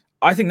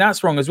I think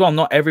that's wrong as well.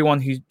 Not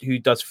everyone who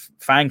does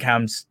fan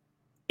cams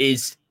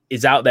is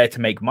out there to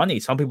make money.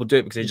 Some people do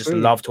it because they just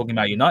love talking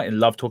about United,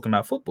 love talking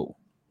about football.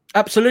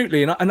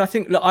 Absolutely, and I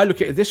think, look, I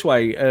look at it this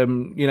way.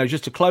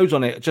 Just to close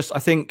on it, I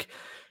think,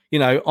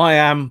 I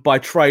am by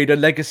trade a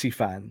legacy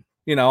fan.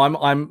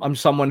 I'm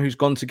someone who's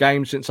gone to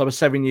games since I was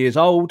 7 years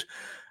old.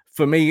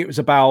 For me, it was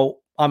about,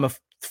 I'm a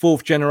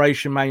fourth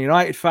generation Man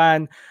United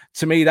fan.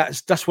 To me,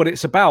 that's what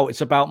it's about.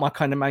 It's about my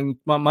kind of my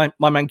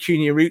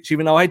Mancunian roots,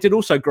 even though I did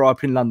also grow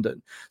up in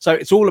London. So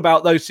it's all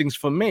about those things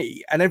for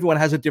me. And everyone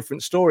has a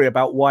different story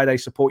about why they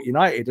support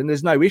United, and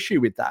there's no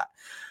issue with that.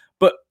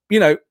 But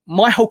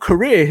my whole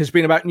career has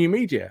been about new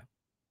media.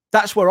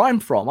 That's where I'm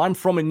from. I'm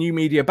from a new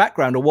media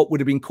background, or what would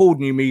have been called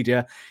new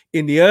media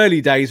in the early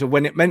days of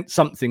when it meant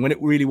something, when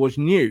it really was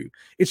new.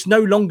 It's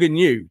no longer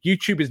new.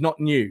 YouTube is not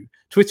new.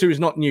 Twitter is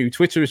not new.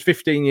 Twitter is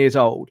 15 years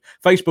old.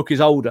 Facebook is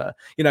older.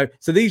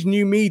 So these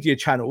new media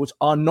channels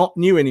are not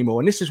new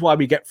anymore. And this is why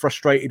we get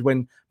frustrated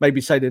when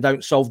maybe say they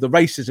don't solve the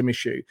racism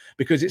issue,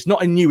 because it's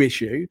not a new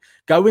issue.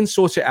 Go and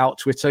sort it out,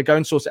 Twitter. Go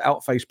and sort it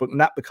out, Facebook.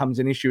 And that becomes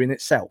an issue in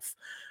itself.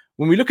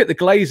 When we look at the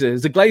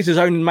Glazers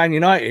own Man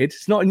United.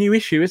 It's not a new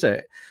issue, is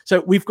it?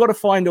 So we've got to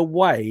find a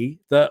way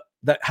that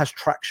has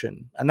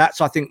traction. And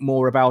that's, I think,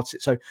 more about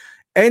it. So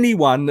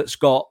anyone that's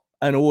got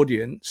an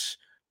audience,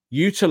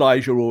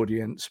 utilize your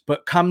audience,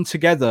 but come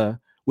together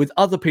with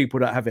other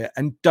people that have it,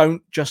 and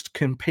don't just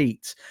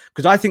compete.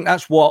 Because I think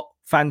that's what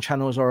fan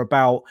channels are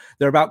about.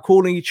 They're about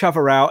calling each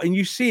other out, and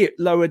you see it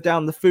lower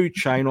down the food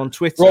chain on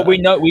Twitter. Well, we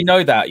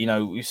know that,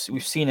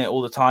 we've seen it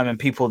all the time, and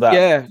people that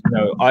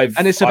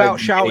and it's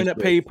about shouting at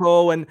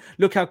people and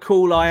look how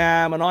cool I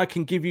am, and I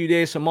can give you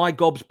this, and my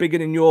gob's bigger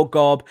than your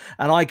gob,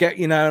 and I get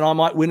and I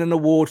might win an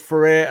award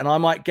for it, and I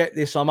might get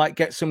this, I might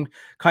get some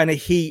kind of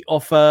heat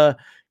off a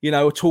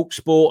talk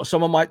sport, or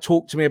someone might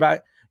talk to me about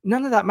it.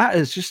 None of that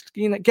matters. Just,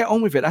 get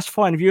on with it. That's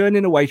fine. If you're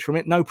earning away from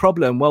it, no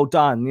problem. Well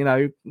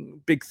done.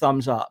 Big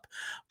thumbs up.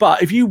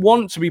 But if you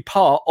want to be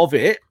part of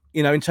it,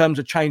 in terms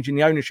of changing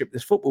the ownership of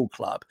this football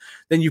club,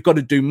 then you've got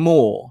to do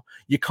more.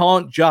 You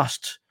can't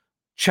just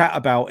chat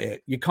about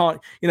it. You can't,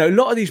 a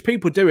lot of these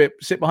people do it,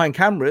 sit behind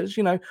cameras.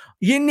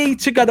 You need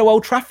to go to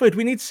Old Trafford.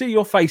 We need to see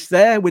your face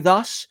there with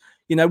us.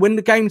 When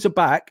the games are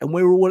back and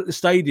we're all at the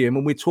stadium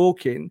and we're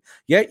talking,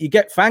 you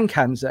get fan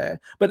cams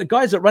there. But the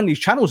guys that run these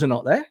channels are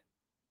not there.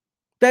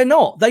 They're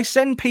not. They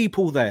send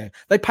people there.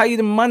 They pay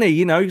them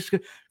money, a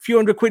few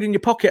 £100 in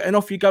your pocket, and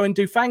off you go and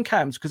do fan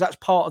cams, because that's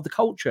part of the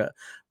culture.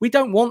 We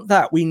don't want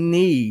that. We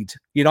need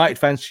United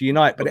fans to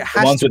unite, but it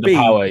has to be. The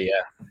power,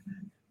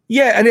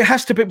 yeah, and it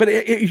has to be. But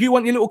if you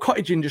want your little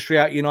cottage industry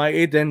out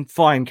United, then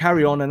fine,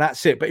 carry on, and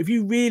that's it. But if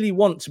you really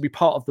want to be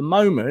part of the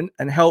moment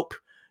and help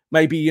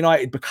maybe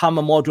United become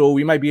a model,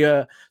 we maybe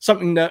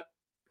something that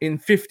in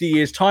 50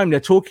 years' time they're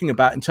talking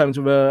about in terms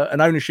of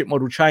an ownership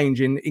model change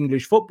in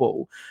English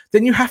football,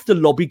 then you have to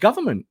lobby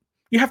government.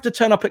 You have to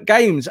turn up at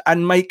games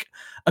and make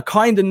a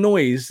kind of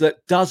noise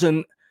that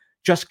doesn't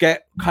just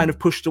get kind of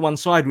pushed to one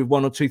side with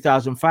 1,000 or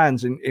 2,000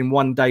 fans in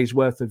one day's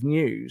worth of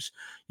news.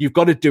 You've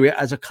got to do it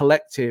as a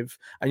collective,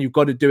 and you've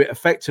got to do it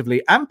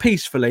effectively and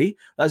peacefully.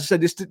 As I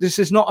said, this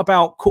is not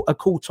about a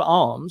call to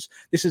arms.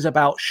 This is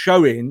about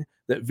showing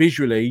that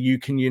visually you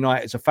can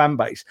unite as a fan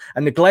base.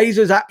 And the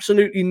Glazers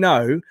absolutely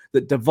know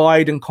that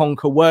divide and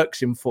conquer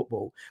works in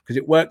football, because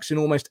it works in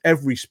almost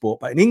every sport.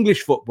 But in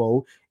English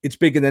football, it's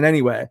bigger than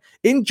anywhere.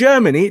 In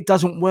Germany, it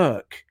doesn't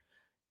work.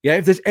 Yeah,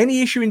 if there's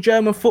any issue in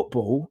German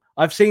football,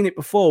 I've seen it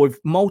before with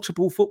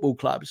multiple football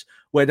clubs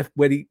where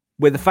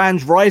the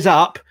fans rise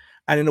up,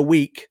 and in a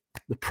week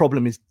the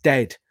problem is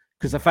dead,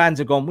 because the fans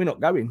are gone, we're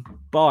not going,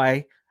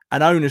 bye.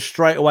 And owners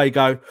straight away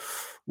go,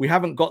 we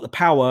haven't got the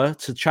power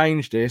to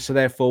change this, so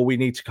therefore we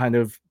need to kind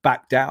of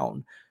back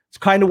down. It's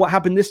kind of what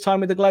happened this time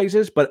with the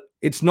Glazers, but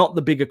it's not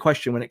the bigger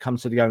question when it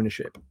comes to the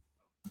ownership.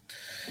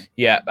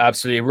 Yeah,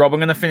 absolutely. Rob, I'm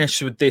going to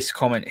finish with this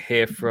comment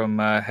here from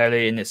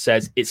Heli, and it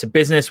says, it's a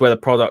business where the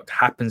product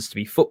happens to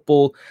be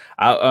football.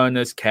 Our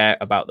owners care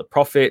about the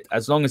profit.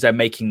 As long as they're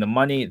making the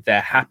money,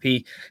 they're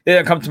happy. They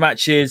don't come to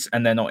matches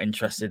and they're not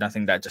interested. I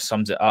think that just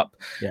sums it up.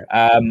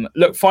 Yeah.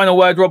 Look, final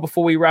word, Rob,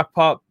 before we wrap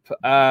up.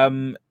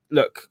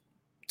 Look,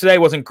 today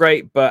wasn't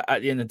great, but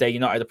at the end of the day,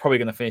 United are probably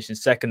going to finish in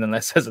second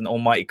unless there's an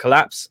almighty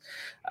collapse.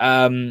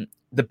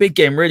 The big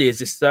game really is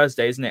this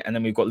Thursday, isn't it? And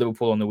then we've got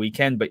Liverpool on the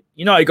weekend. But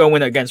United go and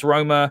win it against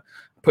Roma,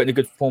 put in a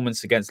good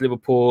performance against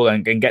Liverpool,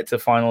 and get to the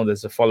final.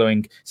 There's the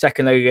following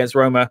second leg against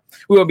Roma.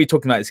 We won't be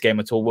talking about this game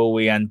at all, will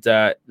we? And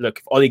look,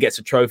 if Ollie gets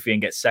a trophy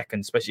and gets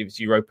second, especially if it's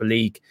Europa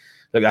League,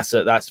 look,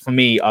 that's for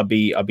me. I'll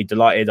be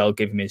delighted. I'll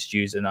give him his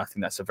dues, and I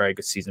think that's a very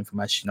good season for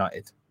Manchester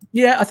United.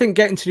 Yeah, I think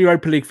getting to the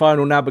Europa League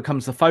final now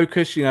becomes the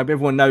focus.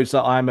 Everyone knows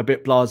that I'm a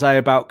bit blasé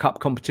about cup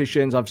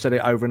competitions. I've said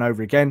it over and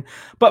over again.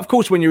 But of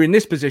course, when you're in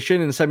this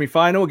position in the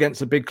semi-final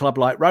against a big club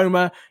like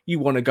Roma, you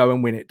want to go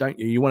and win it, don't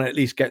you? You want to at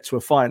least get to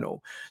a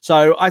final.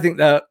 So I think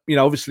that,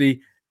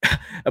 obviously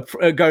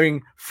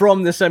going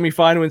from the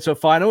semi-final into a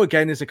final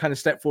again is a kind of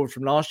step forward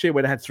from last year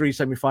where they had 3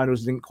 semi-finals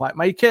and didn't quite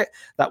make it.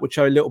 That would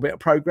show a little bit of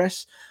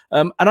progress.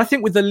 And I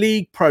think with the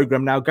league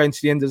program now going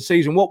to the end of the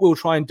season, what we'll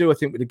try and do, I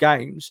think, with the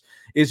games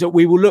is that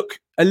we will look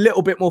a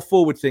little bit more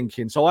forward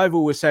thinking. So I've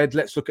always said,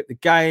 let's look at the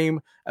game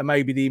and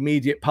maybe the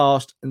immediate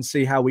past and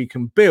see how we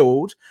can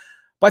build.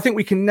 But I think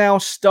we can now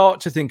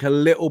start to think a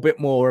little bit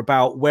more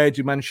about where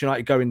do Manchester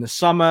United go in the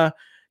summer?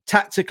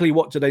 Tactically,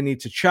 what do they need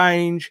to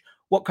change?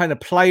 What kind of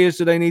players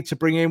do they need to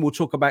bring in? We'll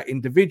talk about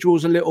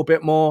individuals a little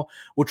bit more.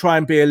 We'll try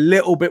and be a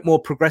little bit more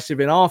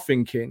progressive in our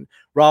thinking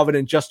rather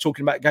than just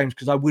talking about games,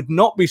 because I would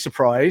not be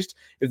surprised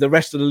if the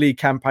rest of the league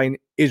campaign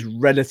is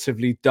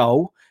relatively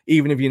dull,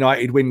 even if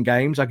United win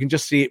games. I can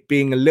just see it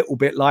being a little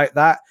bit like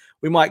that.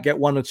 We might get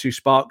 1 or 2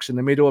 sparks in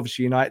the middle.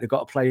 Obviously, United have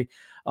got to play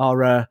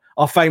our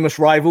famous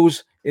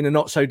rivals in a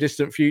not so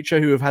distant future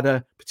who have had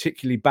a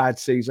particularly bad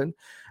season.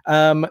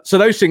 So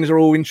those things are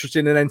all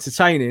interesting and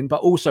entertaining,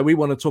 but also we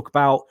want to talk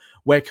about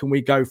where can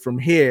we go from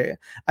here.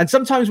 And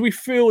sometimes we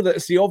feel that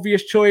it's the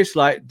obvious choice.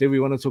 Like, do we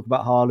want to talk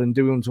about Haaland?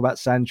 Do we want to talk about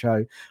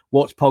Sancho?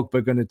 What's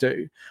Pogba going to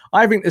do?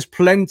 I think there's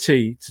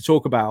plenty to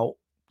talk about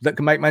that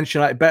can make Manchester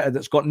United better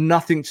that's got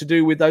nothing to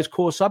do with those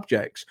core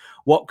subjects.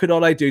 What could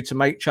Ole do to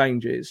make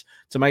changes,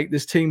 to make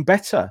this team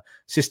better?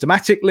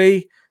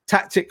 Systematically,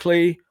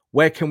 tactically,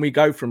 where can we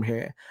go from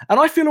here? And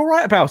I feel all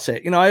right about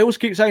it. I always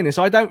keep saying this.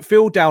 I don't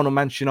feel down on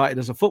Manchester United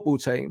as a football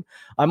team.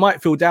 I might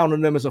feel down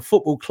on them as a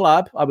football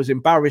club. I was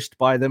embarrassed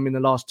by them in the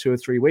last 2 or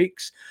 3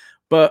 weeks,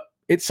 but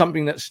it's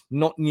something that's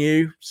not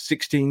new,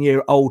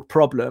 16-year-old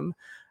problem.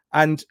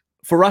 And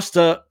for us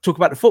to talk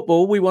about the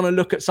football, we want to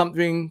look at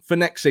something for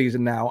next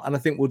season now. And I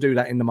think we'll do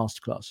that in the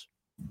masterclass.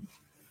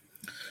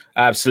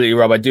 Absolutely,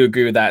 Rob. I do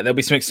agree with that. There'll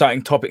be some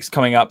exciting topics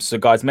coming up. So,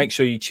 guys, make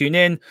sure you tune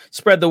in,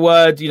 spread the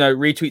word.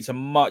 Retweets are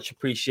much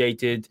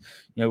appreciated.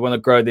 We want to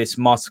grow this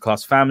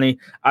masterclass family.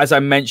 As I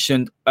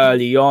mentioned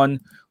early on,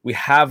 we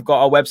have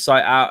got our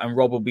website out, and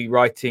Rob will be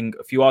writing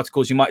a few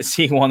articles. You might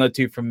see 1 or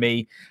 2 from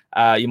me.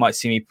 You might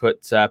see me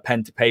put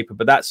pen to paper,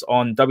 but that's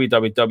on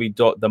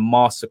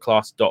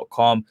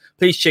www.themasterclass.com.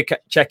 Please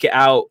check it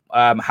out.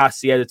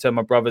 Hass, the editor,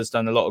 my brother's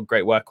done a lot of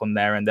great work on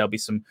there, and there'll be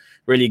some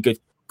really good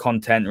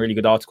content, really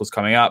good articles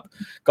coming up.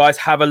 Guys,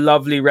 have a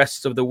lovely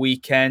rest of the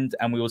weekend,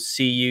 and we will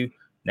see you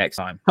next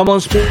time. Come on,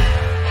 Sport.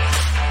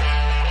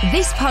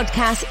 This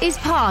podcast is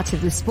part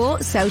of the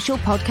Sports Social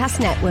Podcast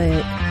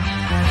Network.